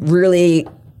television really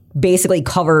basically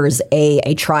covers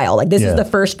a trial. Like this is the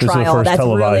first trial. This is the first that's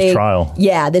televised really, trial.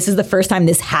 Yeah, this is the first time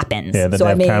this happens. Yeah, they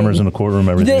have cameras in the courtroom,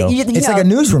 everything else. It's like a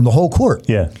newsroom, the whole court.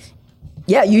 Yeah.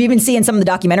 Yeah, you even see in some of the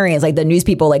documentaries, like the news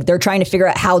people, like they're trying to figure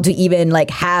out how to even like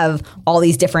have all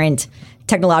these different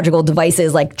technological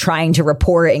devices, like trying to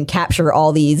report and capture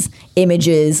all these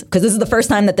images, because this is the first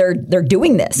time that they're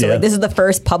doing this. So like this is the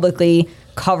first publicly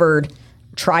covered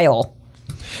trial.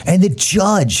 And the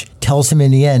judge tells him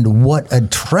in the end what a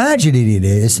tragedy it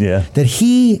is that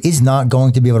he is not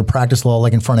going to be able to practice law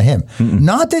like in front of him.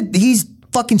 Not that he's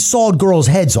fucking sawed girls'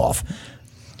 heads off.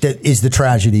 That is the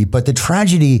tragedy, but the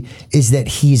tragedy is that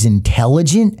he's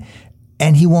intelligent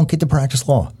and he won't get to practice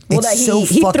law. Well, it's that so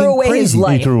fucking threw away crazy. his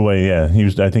life. He threw away, yeah. I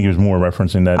think he was more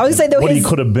referencing that. I was gonna say, though, what he his-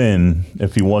 could have been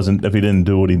if he didn't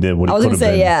do what he did. What I he was could going to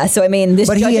have say, been. yeah. So, I mean, this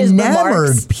But he judge's enamored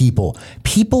remarks. people.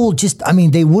 People just, I mean,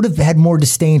 they would have had more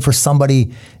disdain for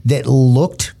somebody that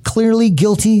looked clearly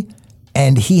guilty,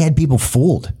 and he had people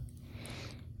fooled.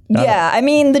 Yeah, I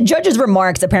mean, the judge's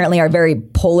remarks apparently are very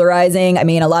polarizing. I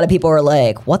mean, a lot of people are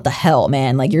like, what the hell,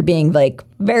 man? Like, you're being, like,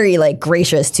 very, like,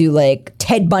 gracious to, like,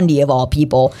 Ted Bundy of all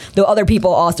people. Though other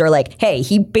people also are like, hey,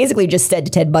 he basically just said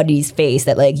to Ted Bundy's face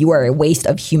that, like, you are a waste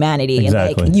of humanity.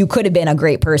 Exactly. And, like, you could have been a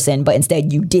great person, but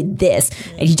instead you did this.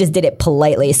 And he just did it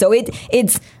politely. So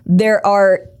there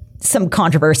are some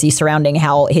controversy surrounding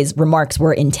how his remarks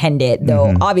were intended,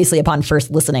 though obviously upon first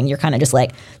listening, you're kind of just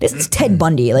like, this is Ted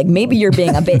Bundy. Like maybe you're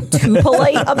being a bit too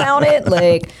polite about it.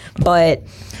 Like, but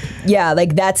yeah,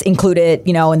 like that's included,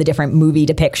 in the different movie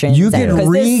depictions. You can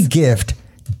re-gift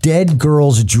dead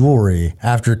girls' jewelry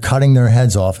after cutting their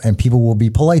heads off, and people will be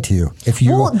polite to you if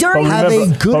you have a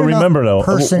good enough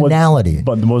personality.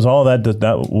 But was all that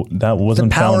wasn't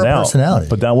The power found of out? personality.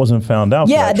 But that wasn't found out.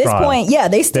 Yeah, for at that this trial.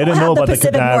 point, they still didn't have know the about the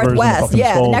Pacific cadavers and Northwest. fucking Yeah,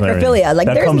 the skulls and everything. necrophilia. Like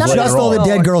That there's comes none of later Just that. all the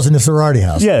dead girls in the sorority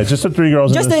house. Yeah, just the 3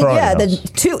 girls in the sorority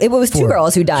house. It was two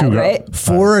girls who died, right?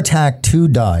 4 attacked, 2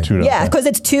 died. Yeah, because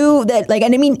it's two that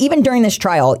and I mean, even during this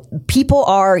trial, people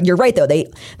are. You're right though. They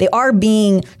are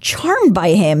being charmed by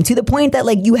him to the point that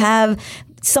you have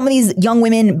some of these young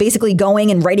women basically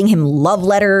going and writing him love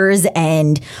letters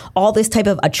and all this type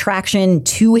of attraction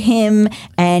to him.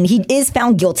 And he is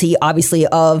found guilty, obviously,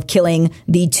 of killing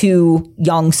the 2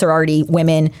 young sorority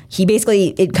women.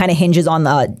 It kind of hinges on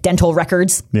the dental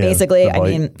records, basically.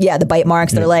 The bite. The bite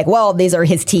marks. They're like, well, these are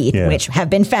his teeth, which have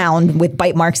been found with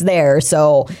bite marks there.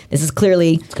 So this is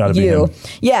clearly gotta be you. him.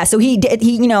 Yeah. So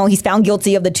he's found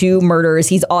guilty of the 2 murders.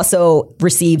 He's also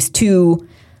receives 2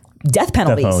 death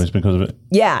penalties. Death penalties because of it.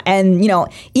 Yeah, and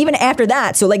even after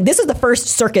that, so this is the first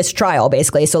circus trial,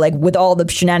 basically. So with all the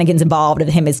shenanigans involved of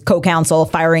him, his co-counsel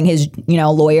firing his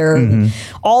lawyer,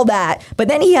 all that. But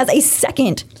then he has a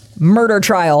second murder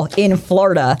trial in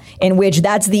Florida, in which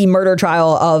that's the murder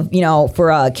trial of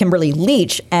for Kimberly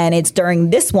Leach, and it's during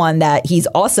this one that he's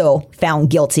also found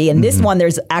guilty. And this one,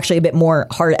 there's actually a bit more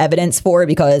hard evidence for,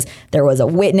 because there was a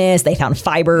witness. They found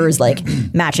fibers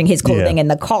matching his clothing in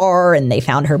the car, and they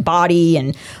found her body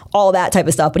and all that type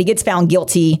of stuff. But he gets found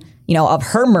guilty, of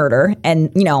her murder,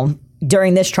 and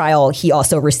during this trial, he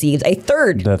also receives a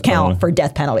third count for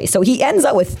death penalty. So he ends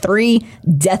up with 3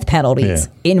 death penalties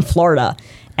in Florida.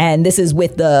 And this is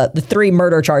with the 3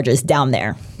 murder charges down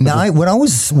there. Now, when I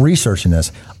was researching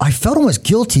this, I felt almost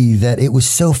guilty that it was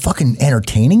so fucking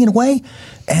entertaining in a way.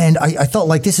 And I felt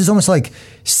like this is almost like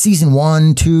season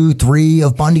 1, 2, 3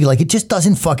 of Bundy. Like, it just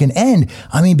doesn't fucking end.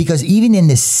 I mean, because even in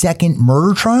this second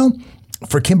murder trial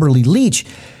for Kimberly Leach,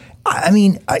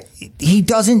 he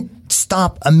doesn't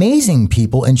stop amazing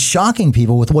people and shocking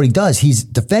people with what he does. He's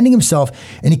defending himself,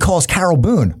 and he calls Carol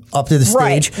Boone up to the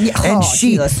stage. Right. And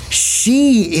she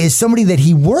is somebody that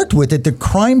he worked with at the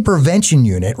Crime Prevention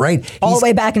Unit, right? All the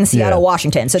way back in Seattle,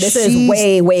 Washington. So this is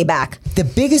way, way back. The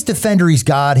biggest defender he's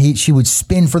got. She would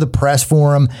spin for the press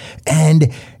for him,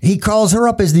 and he calls her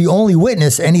up as the only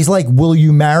witness, and he's like, will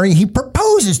you marry? He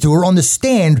proposes to her on the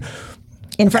stand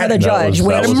in front of the judge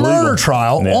with a murder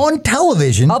trial on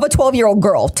television of a 12-year-old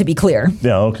girl, to be clear.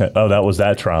 Yeah, okay. Oh, that was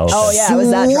that trial. Okay. Oh, yeah, it was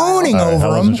that trial. Swooning over him.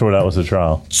 I wasn't sure that was the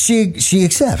trial. She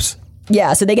accepts.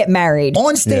 Yeah, so they get married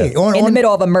on stage in the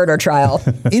middle of a murder trial.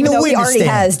 In the witness he already stand.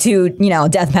 has 2,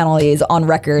 death penalties on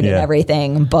record and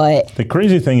everything. But the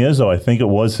crazy thing is, though, I think it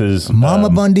was his Mama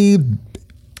Bundy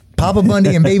Papa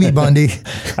Bundy and Baby Bundy.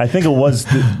 I think it was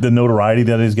the notoriety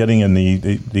that he's getting and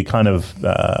the kind of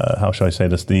how should I say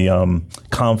this, the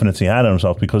confidence he had in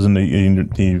himself, because in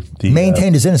the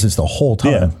maintained his innocence the whole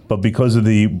time. Yeah, but because of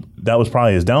that was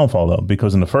probably his downfall though,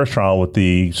 because in the first trial with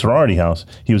the sorority house,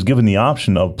 he was given the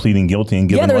option of pleading guilty and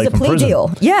given there was life a in plea prison.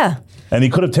 deal. Yeah. And he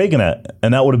could have taken that,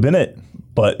 and that would have been it.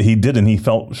 But he didn't. He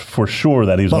felt for sure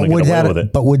that he was going to get away with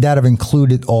it. But would that have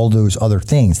included all those other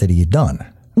things that he had done?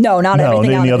 No, not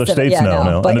everything. In the other states,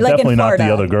 no. But And like definitely in not Florida,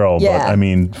 the other girl. Yeah. But I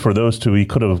mean, for those two, he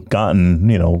could have gotten,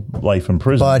 life in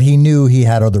prison. But he knew he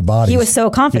had other bodies. He was so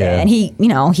confident, and he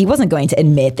wasn't going to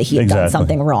admit that he had done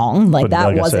something wrong. Like,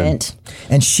 that wasn't.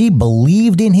 And she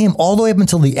believed in him all the way up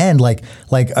until the end. Like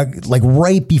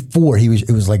right before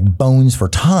it was like bones for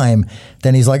time.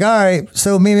 Then he's like, all right,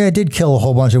 so maybe I did kill a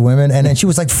whole bunch of women. And then she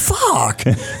was like, fuck.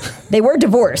 They were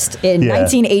divorced in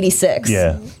 1986.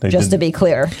 Yeah. To be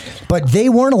clear. But they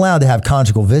weren't allowed to have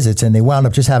conjugal visits, and they wound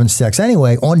up just having sex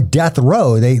anyway. On death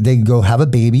row, they go have a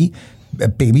baby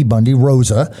Bundy,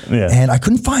 Rosa. Yeah. And I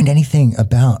couldn't find anything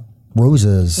about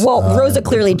Rosa's. Well, Rosa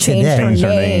clearly changed her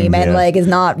name and is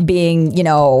not being,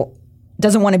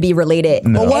 doesn't want to be related.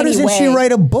 No. Well, why doesn't she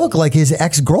write a book like his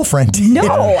ex-girlfriend did? No,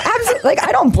 absolutely.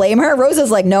 I don't blame her. Rosa's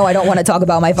like, no, I don't want to talk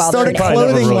about my father. Start a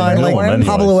clothing line like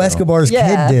Pablo Escobar's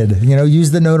kid did.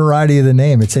 Use the notoriety of the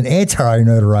name. It's an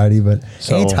anti-notoriety, but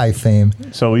anti-fame.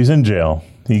 So he's in jail.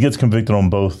 He gets convicted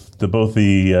on both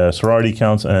the sorority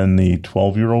counts and the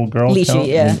 12-year-old girl count.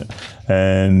 Yeah.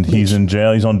 And he's in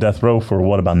jail. He's on death row for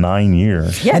what, about 9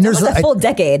 years? Yeah, and there's a full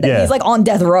decade that he's on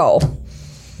death row.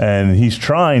 And he's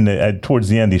trying to, towards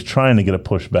the end, he's trying to get a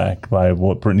pushback by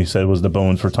what Brittany said was the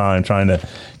bones for time, trying to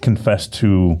confess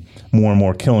to more and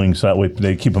more killings so that way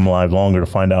they keep him alive longer to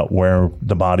find out where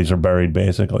the bodies are buried,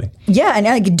 basically. Yeah, and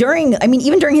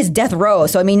even during his death row,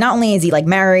 so not only is he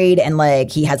married and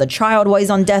he has a child while he's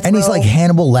on death row. And he's like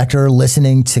Hannibal Lecter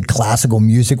listeing to classical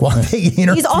music while they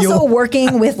interview. He's also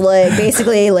working with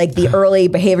basically the early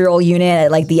behavioral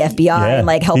unit at the FBI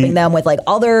and helping them with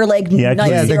other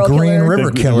the Green River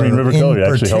Killer. The Green River Killer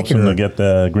actually helps him to get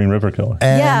the Green River Killer.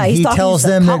 And he tells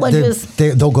them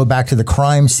that they'll go back to the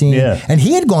crime scene. Yeah. And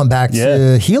he had gone back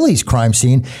to Healy's crime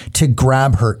scene to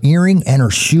grab her earring and her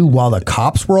shoe while the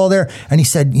cops were all there. And he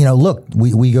said, look,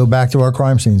 we go back to our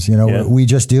crime scenes. We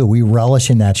just do. We relish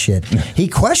in that shit. He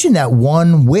questioned that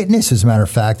one witness, as a matter of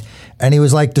fact. And he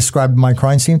was like, describe my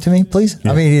crime scene to me, please.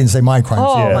 Yeah. I mean, he didn't say my crime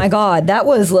scene. Oh my God. That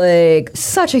was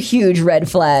such a huge red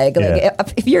flag.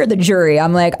 If you're the jury,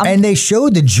 And they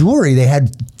showed the jury, they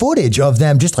had footage of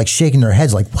them just shaking their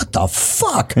heads like, what the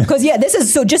fuck? Because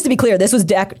just to be clear, this was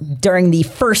during the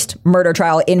first murder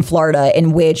trial in Florida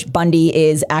in which Bundy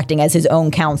is acting as his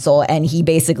own counsel. And he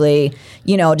basically,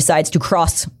 decides to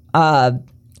cross...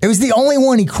 it was the only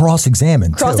one he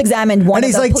cross-examined. Cross-examined one. And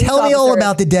he's like, tell me all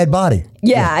about the dead body.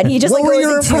 Yeah, and he just what were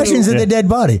your impressions of the dead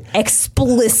body?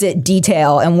 Explicit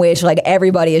detail in which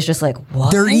everybody is just like,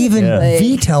 what? They're even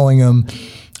vetoing him,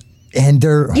 and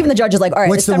they're even the judge is like, all right,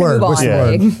 what's the word? What's the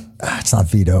word? It's not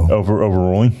veto.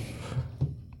 Overruling.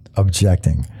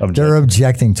 Objecting. They're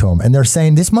objecting to him, and they're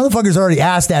saying this motherfucker's already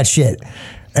asked that shit,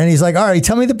 and he's like, all right,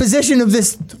 tell me the position of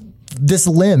this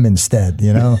limb instead,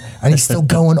 and he's still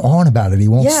going on about it. He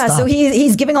won't stop. So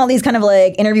he's giving all these kind of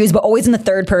interviews, but always in the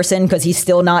third person because he's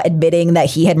still not admitting that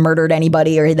he had murdered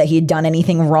anybody or that he had done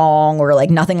anything wrong or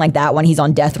nothing like that when he's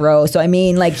on death row. So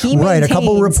he right. A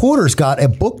couple of reporters got a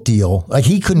book deal.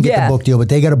 He couldn't get the book deal, but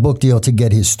they got a book deal to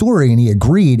get his story, and he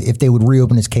agreed if they would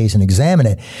reopen his case and examine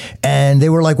it. And they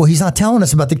were like, well, he's not telling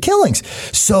us about the killings.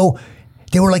 So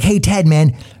they were like, hey, Ted,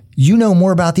 man, you know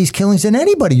more about these killings than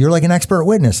anybody. You're like an expert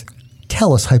witness.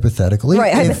 Tell us hypothetically.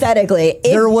 Right, hypothetically. If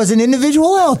there was an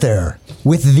individual out there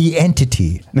with the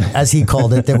entity, as he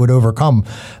called it, that would overcome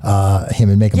him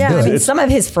and make him do it. Yeah, some of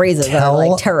his phrases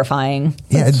are terrifying.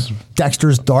 Yeah, it's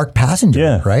Dexter's Dark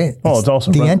Passenger, right? Well, it's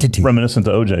also the entity. Reminiscent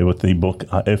to OJ with the book,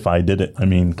 If I Did It. I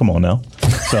mean, come on now.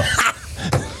 So...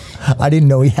 I didn't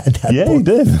know he had that book. He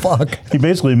did. Fuck. He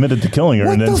basically admitted to killing her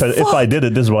and then said, if I did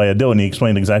it, this is why I do it. And he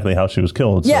explained exactly how she was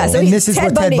killed. Yeah, so and this is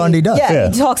what Ted Bundy does. Yeah,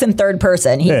 he talks in third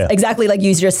person. He's exactly like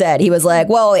you just said. He was like,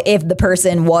 well, if the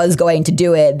person was going to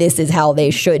do it, this is how they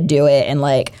should do it. And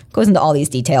goes into all these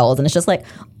details. And it's just like,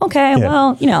 okay,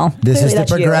 well, this is the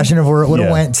progression of where it would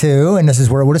have went to, and this is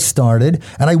where it would have started.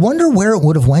 And I wonder where it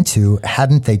would have went to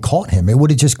hadn't they caught him. It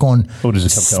would have just gone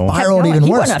spiraled even worse.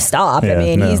 He wouldn't have stopped. I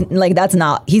mean,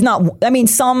 he's not, I mean,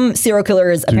 some serial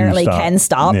killers apparently can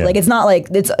stop. Yeah. It's not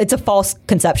it's a false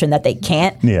conception that they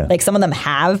can't. Yeah. Some of them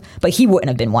have, but he wouldn't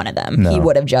have been one of them. No. He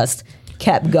would have just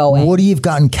kept going. Would he have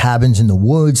gotten cabins in the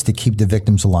woods to keep the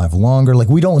victims alive longer? Like,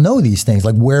 we don't know these things,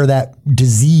 like where that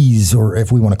disease, or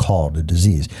if we want to call it a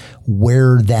disease,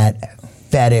 where that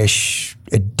fetish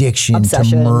addiction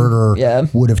Obsession. to murder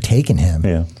would have taken him.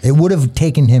 Yeah. It would have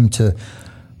taken him to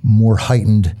more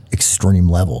heightened extreme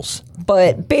levels.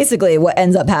 But basically what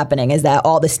ends up happening is that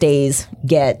all the stays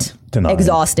get Denied.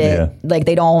 exhausted. Yeah. Like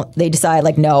they decide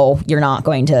like, no, you're not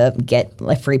going to get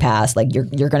a free pass. Like you're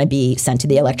going to be sent to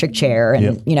the electric chair.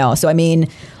 And, so I mean,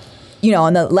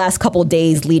 in the last couple of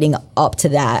days leading up to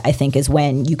that, I think is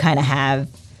when you kind of have,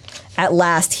 at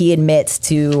last he admits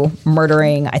to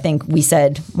murdering, I think we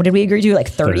said, what did we agree to? Like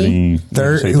 30?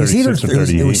 It was either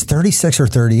 36 or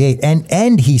 38.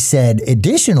 And he said,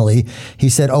 additionally,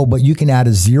 oh, but you can add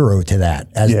a 0 to that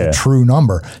as the true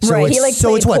number. So Right, it's,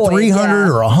 he, it's what, points, 300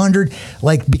 or 100?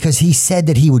 Like, because he said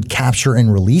that he would capture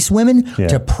and release women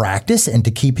to practice and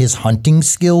to keep his hunting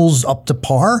skills up to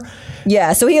par.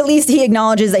 Yeah, so he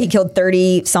acknowledges that he killed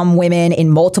 30 some women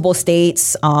in multiple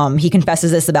states. He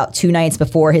confesses this about 2 nights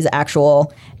before his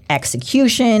actual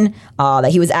execution,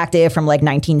 that he was active from like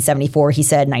 1974, he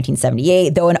said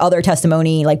 1978, though in other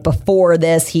testimony, like before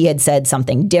this, he had said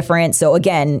something different. So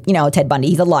again, Ted Bundy,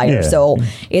 he's a liar. So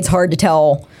it's hard to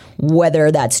tell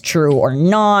whether that's true or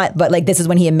not. But like, this is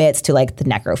when he admits to like the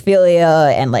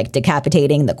necrophilia and like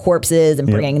decapitating the corpses and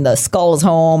bringing the skulls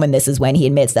home. And this is when he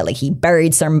admits that like he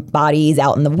buried some bodies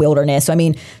out in the wilderness. So I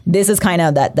mean, this is kind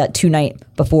of that 2 night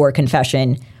before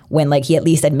confession when like he at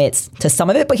least admits to some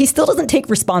of it, but he still doesn't take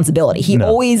responsibility. He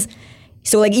always,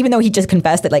 so like even though he just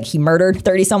confessed that like he murdered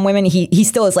 30 some women, he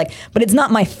still is like, but it's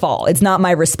not my fault. It's not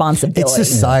my responsibility. It's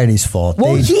society's fault.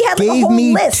 Well, they he had like gave a whole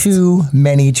me list. too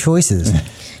many choices.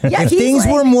 Yeah, if he's things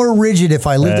like- were more rigid, if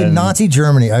I lived in Nazi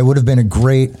Germany, I would have been a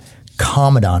great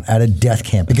commandant at a death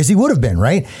camp, because he would have been,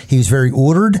 right? He was very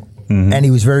ordered and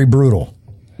he was very brutal.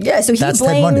 Yeah, so he That's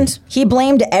Ted Bundy.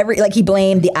 blamed he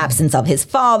blamed the absence of his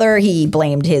father. He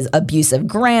blamed his abusive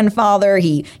grandfather.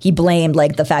 He blamed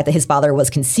like the fact that his father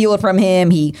was concealed from him.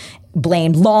 He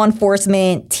blamed law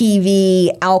enforcement,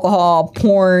 TV, alcohol,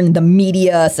 porn, the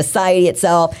media, society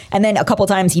itself. And then a couple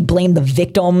times he blamed the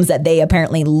victims that they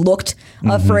apparently looked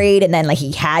afraid, and then like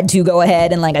he had to go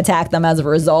ahead and like attack them as a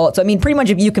result. So I mean, pretty much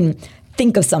if you can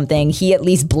think of something, he at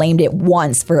least blamed it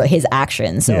once for his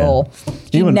actions. So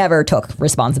he never took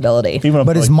responsibility.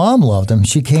 But his mom loved him.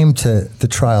 She came to the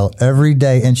trial every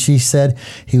day, and she said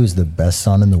he was the best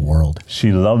son in the world.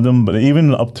 She loved him, but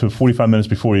even up to 45 minutes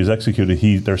before he was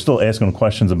executed, they're still asking him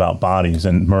questions about bodies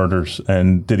and murders,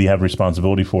 and did he have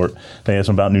responsibility for it? They asked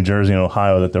him about New Jersey and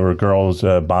Ohio, that there were girls'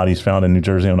 bodies found in New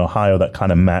Jersey and Ohio that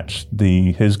kind of matched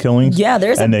his killings. Yeah,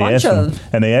 there's a bunch of...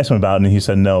 And they asked him about it, and he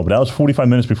said no. But that was 45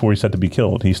 minutes before he said to be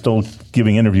killed. He's still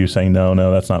giving interviews saying,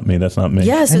 no, that's not me, that's not me.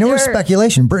 Yeah, so and there was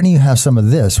speculation. Brittany, you have some of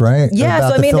this, right? Yeah, about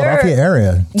so I mean, the Philadelphia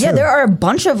area. Yeah, there are a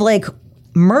bunch of like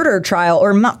murder trial,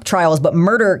 or not trials, but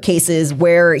murder cases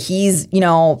where he's,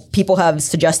 people have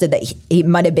suggested that he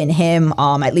might have been him,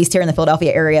 at least here in the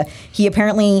Philadelphia area. He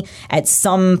apparently, at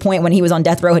some point when he was on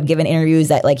death row, had given interviews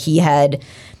that like he had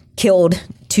killed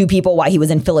 2 people while he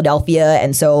was in Philadelphia.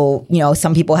 And so,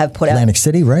 some people have put Atlantic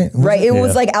City, right? Right. It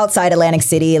was like outside Atlantic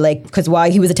City, like, because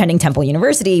while he was attending Temple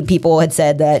University, people had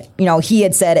said that, he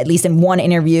had said, at least in one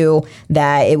interview,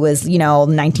 that it was,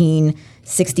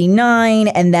 1969,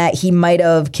 and that he might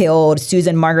have killed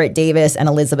Susan Margaret Davis and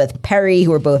Elizabeth Perry,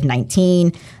 who were both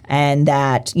 19, and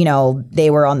that, they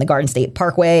were on the Garden State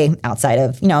Parkway outside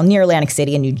of, near Atlantic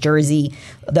City in New Jersey.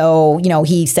 Though,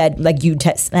 he said, like you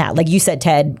said,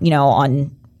 Ted,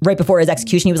 on right before his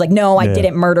execution, he was like, no, I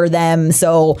didn't murder them.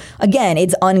 So again,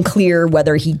 it's unclear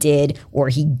whether he did or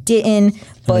he didn't.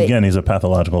 But and again, he's a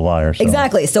pathological liar. So.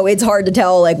 Exactly. So it's hard to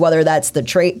tell like whether that's the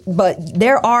trait. But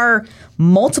there are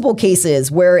multiple cases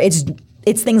where it's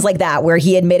things like that, where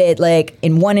he admitted, like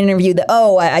in one interview, that,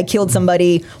 I killed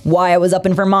somebody while I was up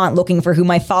in Vermont looking for who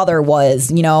my father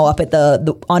was, up at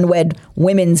the unwed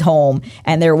women's home.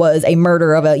 And there was a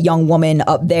murder of a young woman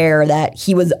up there that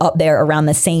he was up there around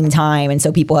the same time. And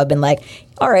so people have been like,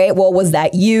 all right, well, was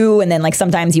that you? And then like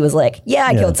sometimes he was like,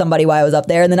 I killed somebody while I was up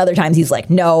there. And then other times he's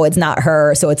like, no, it's not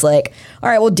her. So it's like, all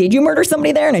right, well, did you murder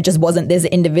somebody there? And it just wasn't this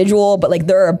individual. But like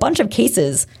there are a bunch of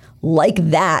cases like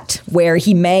that where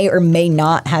he may or may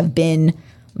not have been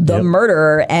the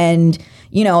murderer. And,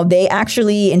 they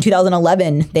actually, in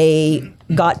 2011, they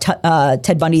got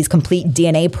Ted Bundy's complete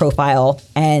DNA profile,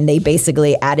 and they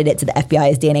basically added it to the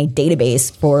FBI's DNA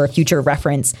database for future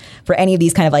reference for any of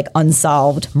these kind of like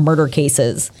unsolved murder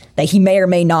cases that he may or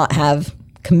may not have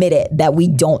committed that we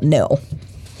don't know.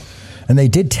 And they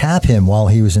did tap him while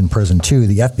he was in prison too.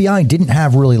 The FBI didn't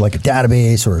have really like a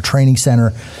database or a training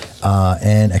center.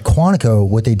 And at Quantico,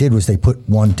 what they did was they put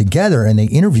one together and they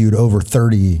interviewed over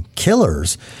 30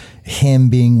 killers, him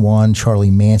being one,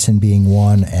 Charlie Manson being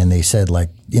one. And they said, like,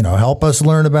 you know, help us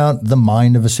learn about the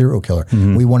mind of a serial killer.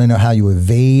 We want to know how you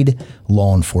evade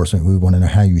law enforcement. We want to know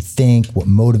how you think, what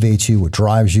motivates you, what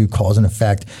drives you, cause and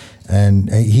effect. And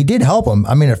he did help him.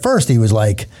 I mean, at first he was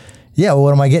like, yeah, well,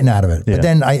 what am I getting out of it? Yeah. But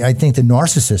then I think the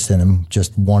narcissist in him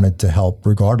just wanted to help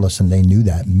regardless, and they knew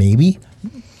that. Maybe.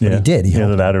 But he did. He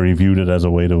Either that or he viewed it as a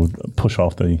way to push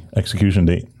off the execution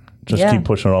date. Just keep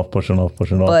pushing it off.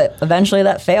 But eventually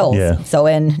that fails. Yeah. So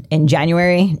in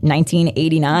January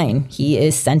 1989, he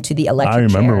is sent to the electric chair. I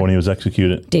remember when he was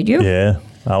executed. Did you? Yeah.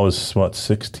 I was,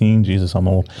 16? Jesus, I'm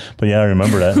old. But yeah, I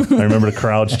remember that. I remember the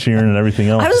crowds cheering and everything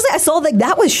else. I saw like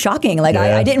that was shocking. Like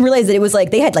Yeah. I didn't realize that it was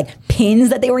like they had like pins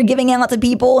that they were giving out to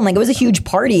people, and like it was a huge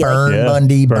party. Burn, Yeah.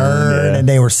 Bundy, burn. Burn, yeah. And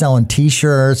they were selling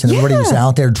T-shirts, and everybody was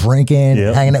out there drinking,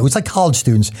 Yeah. hanging out. It was like college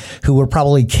students who were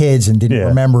probably kids and didn't Yeah.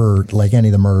 remember like any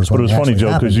of the murders. But when it was funny, actually Joe,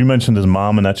 because happened. you mentioned his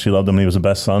mom and that she loved him and he was the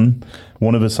best son.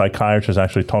 One of his psychiatrists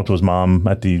actually talked to his mom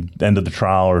at the end of the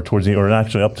trial, or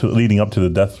leading up to the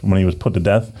death, when he was put to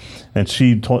death, and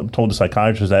she told the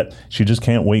psychiatrist that she just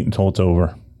can't wait until it's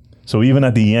over. So even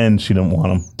at the end, she didn't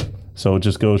want him. So it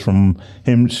just goes from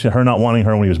her not wanting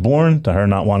her when he was born to her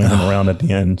not wanting him around at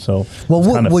the end. So Well,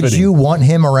 it's kind of would fitting. you want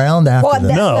him around after Well, the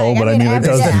that's No, like, but I mean, it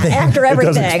doesn't. after It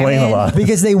everything. doesn't explain a lot.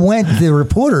 Because the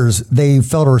reporters, they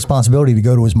felt a responsibility to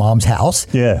go to his mom's house.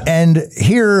 Yeah. And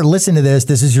here, listen to this.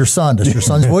 This is your son. That's your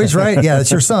son's voice, right? Yeah,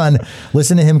 that's your son.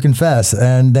 Listen to him confess.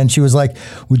 And then she was like,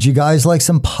 would you guys like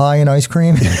some pie and ice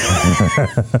cream?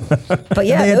 But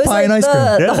yeah, They had it was pie like and ice cream.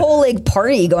 the Yeah. whole like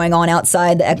party going on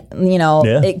outside.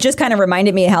 Yeah. It just kind of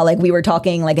reminded me how like we were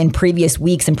talking like in previous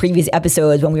weeks and previous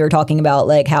episodes when we were talking about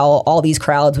like how all these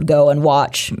crowds would go and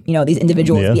watch, these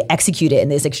individuals Yeah. be executed in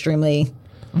this extremely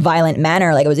violent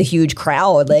manner. Like it was a huge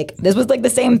crowd. Like this was like the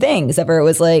same thing, except for it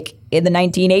was like in the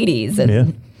 1980s. And Yeah.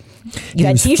 you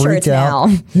had was T-shirts freaked out.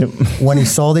 now. When he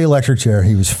saw the electric chair,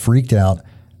 he was freaked out.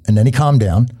 And then he calmed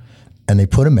down, and they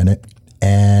put him in it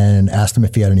and asked him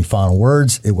if he had any final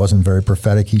words. It wasn't very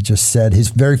prophetic. He just said his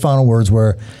very final words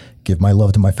were, give my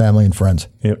love to my family and friends.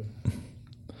 Yep.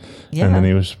 Yeah. And then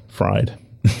he was fried.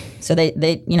 So they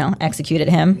executed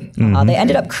him. Mm-hmm. They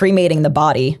ended up cremating the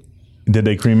body. Did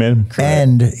they cremate him?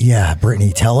 And yeah,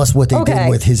 Brittany, tell us what they did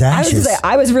with his ashes.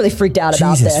 I was really freaked out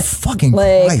about Jesus this. fucking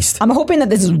like, Christ. I'm hoping that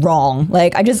this is wrong.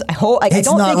 Like, I hope. Like, I It's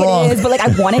don't not think wrong. it is, but like,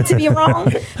 I want it to be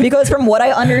wrong because from what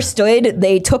I understood,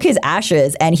 they took his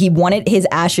ashes and he wanted his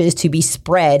ashes to be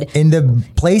spread In the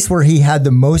place where he had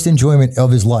the most enjoyment of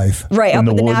his life. right In up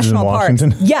the at the woods in national park.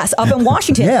 Washington? Yes, up in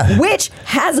Washington, Yeah. which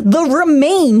has the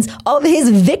remains of his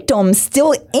victims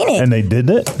still in it. And they did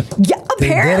it? Yeah, They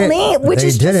did apparently, it. which They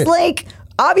is did just it. like.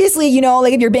 Obviously,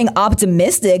 like if you're being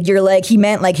optimistic, you're like he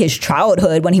meant like his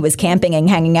childhood when he was camping and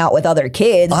hanging out with other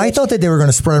kids. I thought that they were going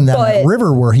to spread him down that But-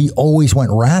 river where he always went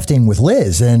rafting with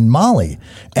Liz and Molly.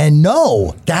 And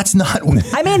no, that's not.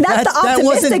 I mean, that's the that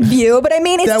wasn't- optimistic view, but I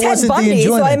mean, it's that Ted wasn't the Bundy,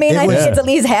 so I enjoyment. mean, It I was- think it's at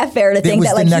least half fair to think was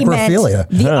that the like he meant necrophilia.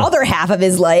 the Yeah. other half of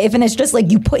his life, and it's just like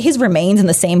you put his remains in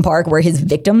the same park where his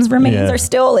victims' remains Yeah. are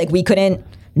still. Like we couldn't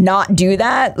not do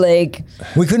that. Like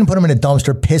We couldn't put him in a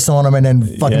dumpster, piss on him, and then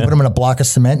fucking Yeah. put him in a block of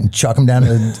cement and chuck him down to,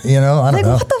 I don't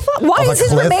know. what the fuck? Why off a is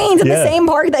his cliff. remains in the Yeah. same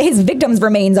park that his victims'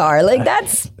 remains are? Like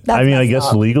that's I mean, I messed guess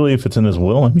up. legally, if it's in his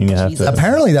will, I mean, you have to.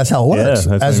 Apparently, that's how it works. Yeah, that's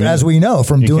what I mean. As we know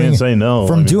from You doing can't say no.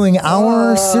 from I mean- doing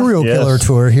our serial Yes. killer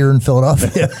tour here in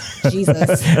Philadelphia,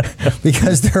 Jesus.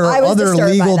 because there I are was other disturbed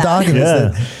by legal that.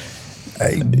 documents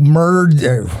that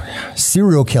murdered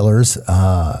serial killers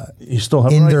You still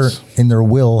have in rights. their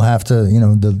will have to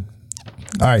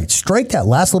all right, strike that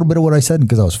last little bit of what I said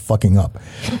because I was fucking up.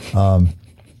 I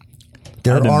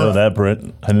didn't know that, Britt.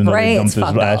 I didn't know Right, they dumped it's his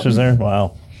fucked up. ashes there.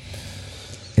 Wow.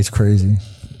 It's crazy.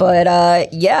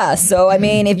 But yeah, so I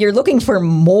mean, if you're looking for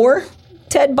more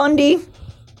Ted Bundy,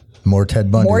 More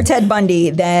Ted Bundy.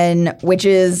 then which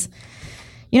is,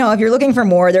 if you're looking for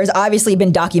more, there's obviously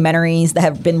been documentaries that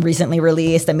have been recently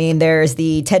released. I mean, there's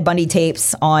the Ted Bundy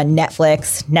tapes on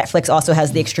Netflix. Netflix also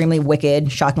has the extremely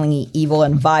wicked, shockingly evil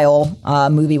and vile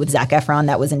movie with Zac Efron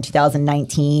that was in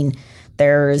 2019.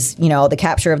 There's, the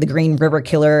capture of the Green River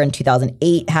Killer in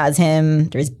 2008 has him.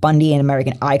 There's Bundy, an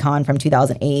American Icon from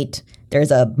 2008.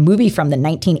 There's a movie from the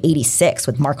 1986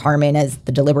 with Mark Harmon as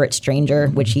the deliberate stranger,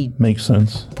 which he Makes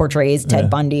sense. portrays Ted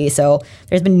Bundy. So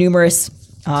there's been numerous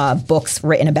books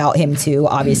written about him too.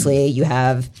 Obviously, you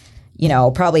have,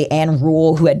 probably Anne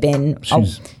Rule, who had been,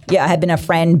 had been a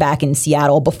friend back in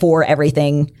Seattle before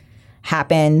everything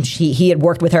happened. He had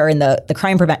worked with her in the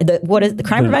crime prevention. What is the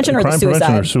crime prevention or the suicide? Crime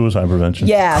prevention or suicide prevention?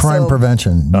 Yeah, Crime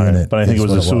prevention All right, unit. but I think it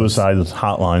was is the what suicide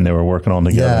hotline they were working on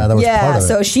together. Yeah, that was part of it.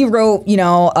 So she wrote,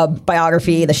 a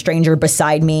biography, The Stranger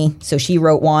Beside Me. So she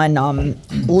wrote one.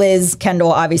 Liz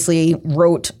Kendall obviously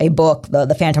wrote a book,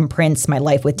 The Phantom Prince, My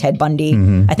Life with Ted Bundy.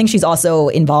 I think she's also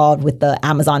involved with the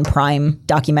Amazon Prime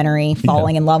documentary,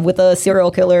 Falling in Love with a Serial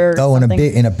Killer. Oh, in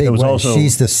a big was way. also-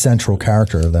 She's the central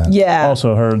character of that. Yeah.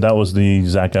 Also, that was the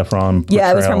Zac Efron.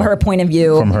 Yeah, it was from portrayal. her point of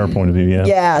view. From her point of view, yeah.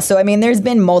 Yeah. So, I mean, there's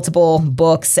been multiple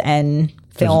books and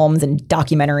films and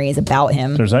documentaries about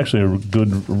him. There's actually a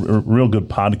real good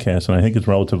podcast, and I think it's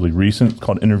relatively recent,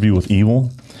 called Interview with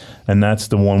Evil. And that's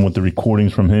the one with the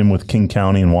recordings from him with King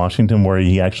County in Washington, where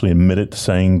he actually admitted to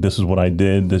saying, this is what I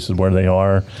did, this is where they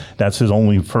are. That's his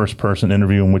only first-person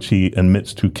interview in which he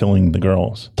admits to killing the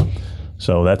girls.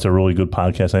 So that's a really good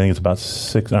podcast. I think it's about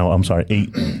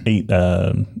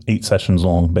 8 sessions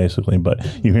long, basically. But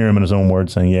you hear him in his own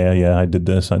words saying, yeah, I did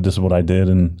this. This is what I did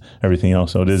and everything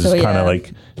else. So it is kind of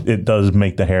like, it does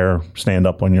make the hair stand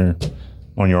up on your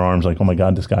arms. Like, oh my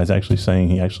God, this guy's actually saying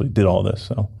he actually did all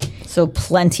this. So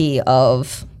plenty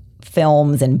of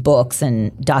films and books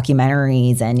and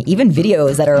documentaries and even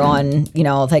videos that are on,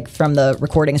 like from the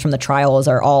recordings from the trials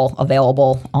are all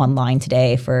available online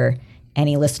today for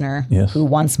any listener who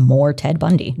wants more Ted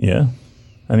Bundy. Yeah.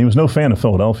 And he was no fan of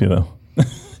Philadelphia, though.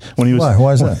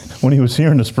 Why is that? When he was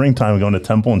here in the springtime going to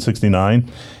Temple in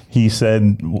 1969, he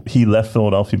said he left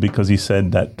Philadelphia because he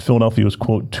said that Philadelphia was,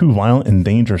 quote, too violent and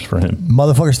dangerous for him.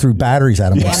 Motherfuckers threw batteries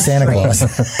at him like Santa Claus.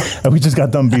 And we just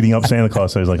got done beating up Santa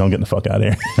Claus, so he's like, I'm getting the fuck out of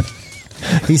here.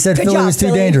 He said Philly was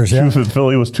too dangerous. Yeah.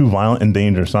 Philly was too violent and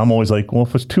dangerous. I'm always like, well,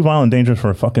 if it's too violent and dangerous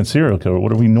for a fucking serial killer,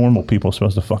 what are we normal people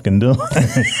supposed to fucking do?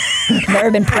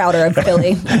 Never been prouder of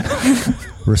Philly.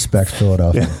 Respect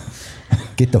Philadelphia.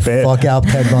 Get the fuck out,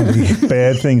 Ted Bundy.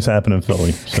 Bad things happen in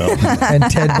Philly. So. And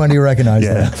Ted Bundy recognized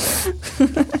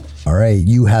that. All right,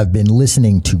 you have been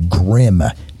listening to Grim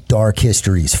Dark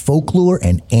Histories, Folklore,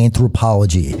 and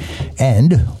Anthropology.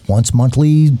 And once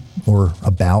monthly, or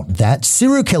about that,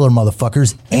 serial killer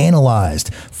motherfuckers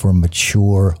analyzed for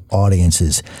mature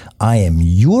audiences. I am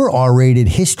your R-rated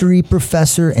history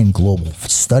professor and global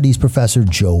studies professor,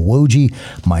 Joe Woji.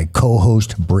 My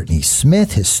co-host, Brittany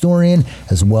Smith, historian,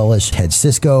 as well as Ted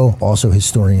Cisco, also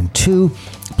historian too,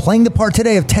 playing the part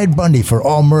today of Ted Bundy for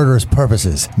all murderous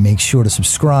purposes. Make sure to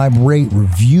subscribe, rate,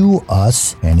 review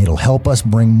us, and it'll help us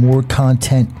bring more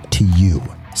content to you.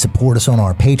 Support us on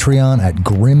our Patreon at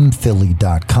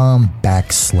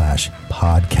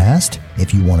grimphilly.com/podcast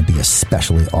if you want to be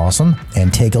especially awesome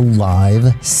and take a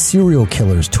live serial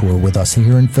killers tour with us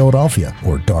here in Philadelphia,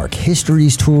 or dark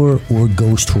histories tour, or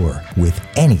ghost tour with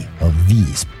any of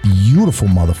these beautiful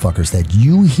motherfuckers that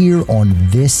you hear on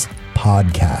this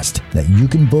podcast, that you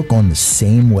can book on the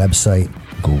same website,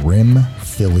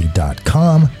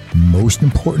 grimphilly.com. Most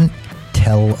important,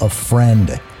 tell a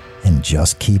friend and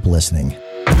just keep listening.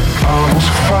 I was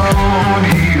found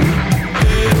here.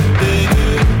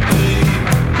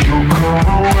 You come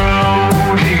around.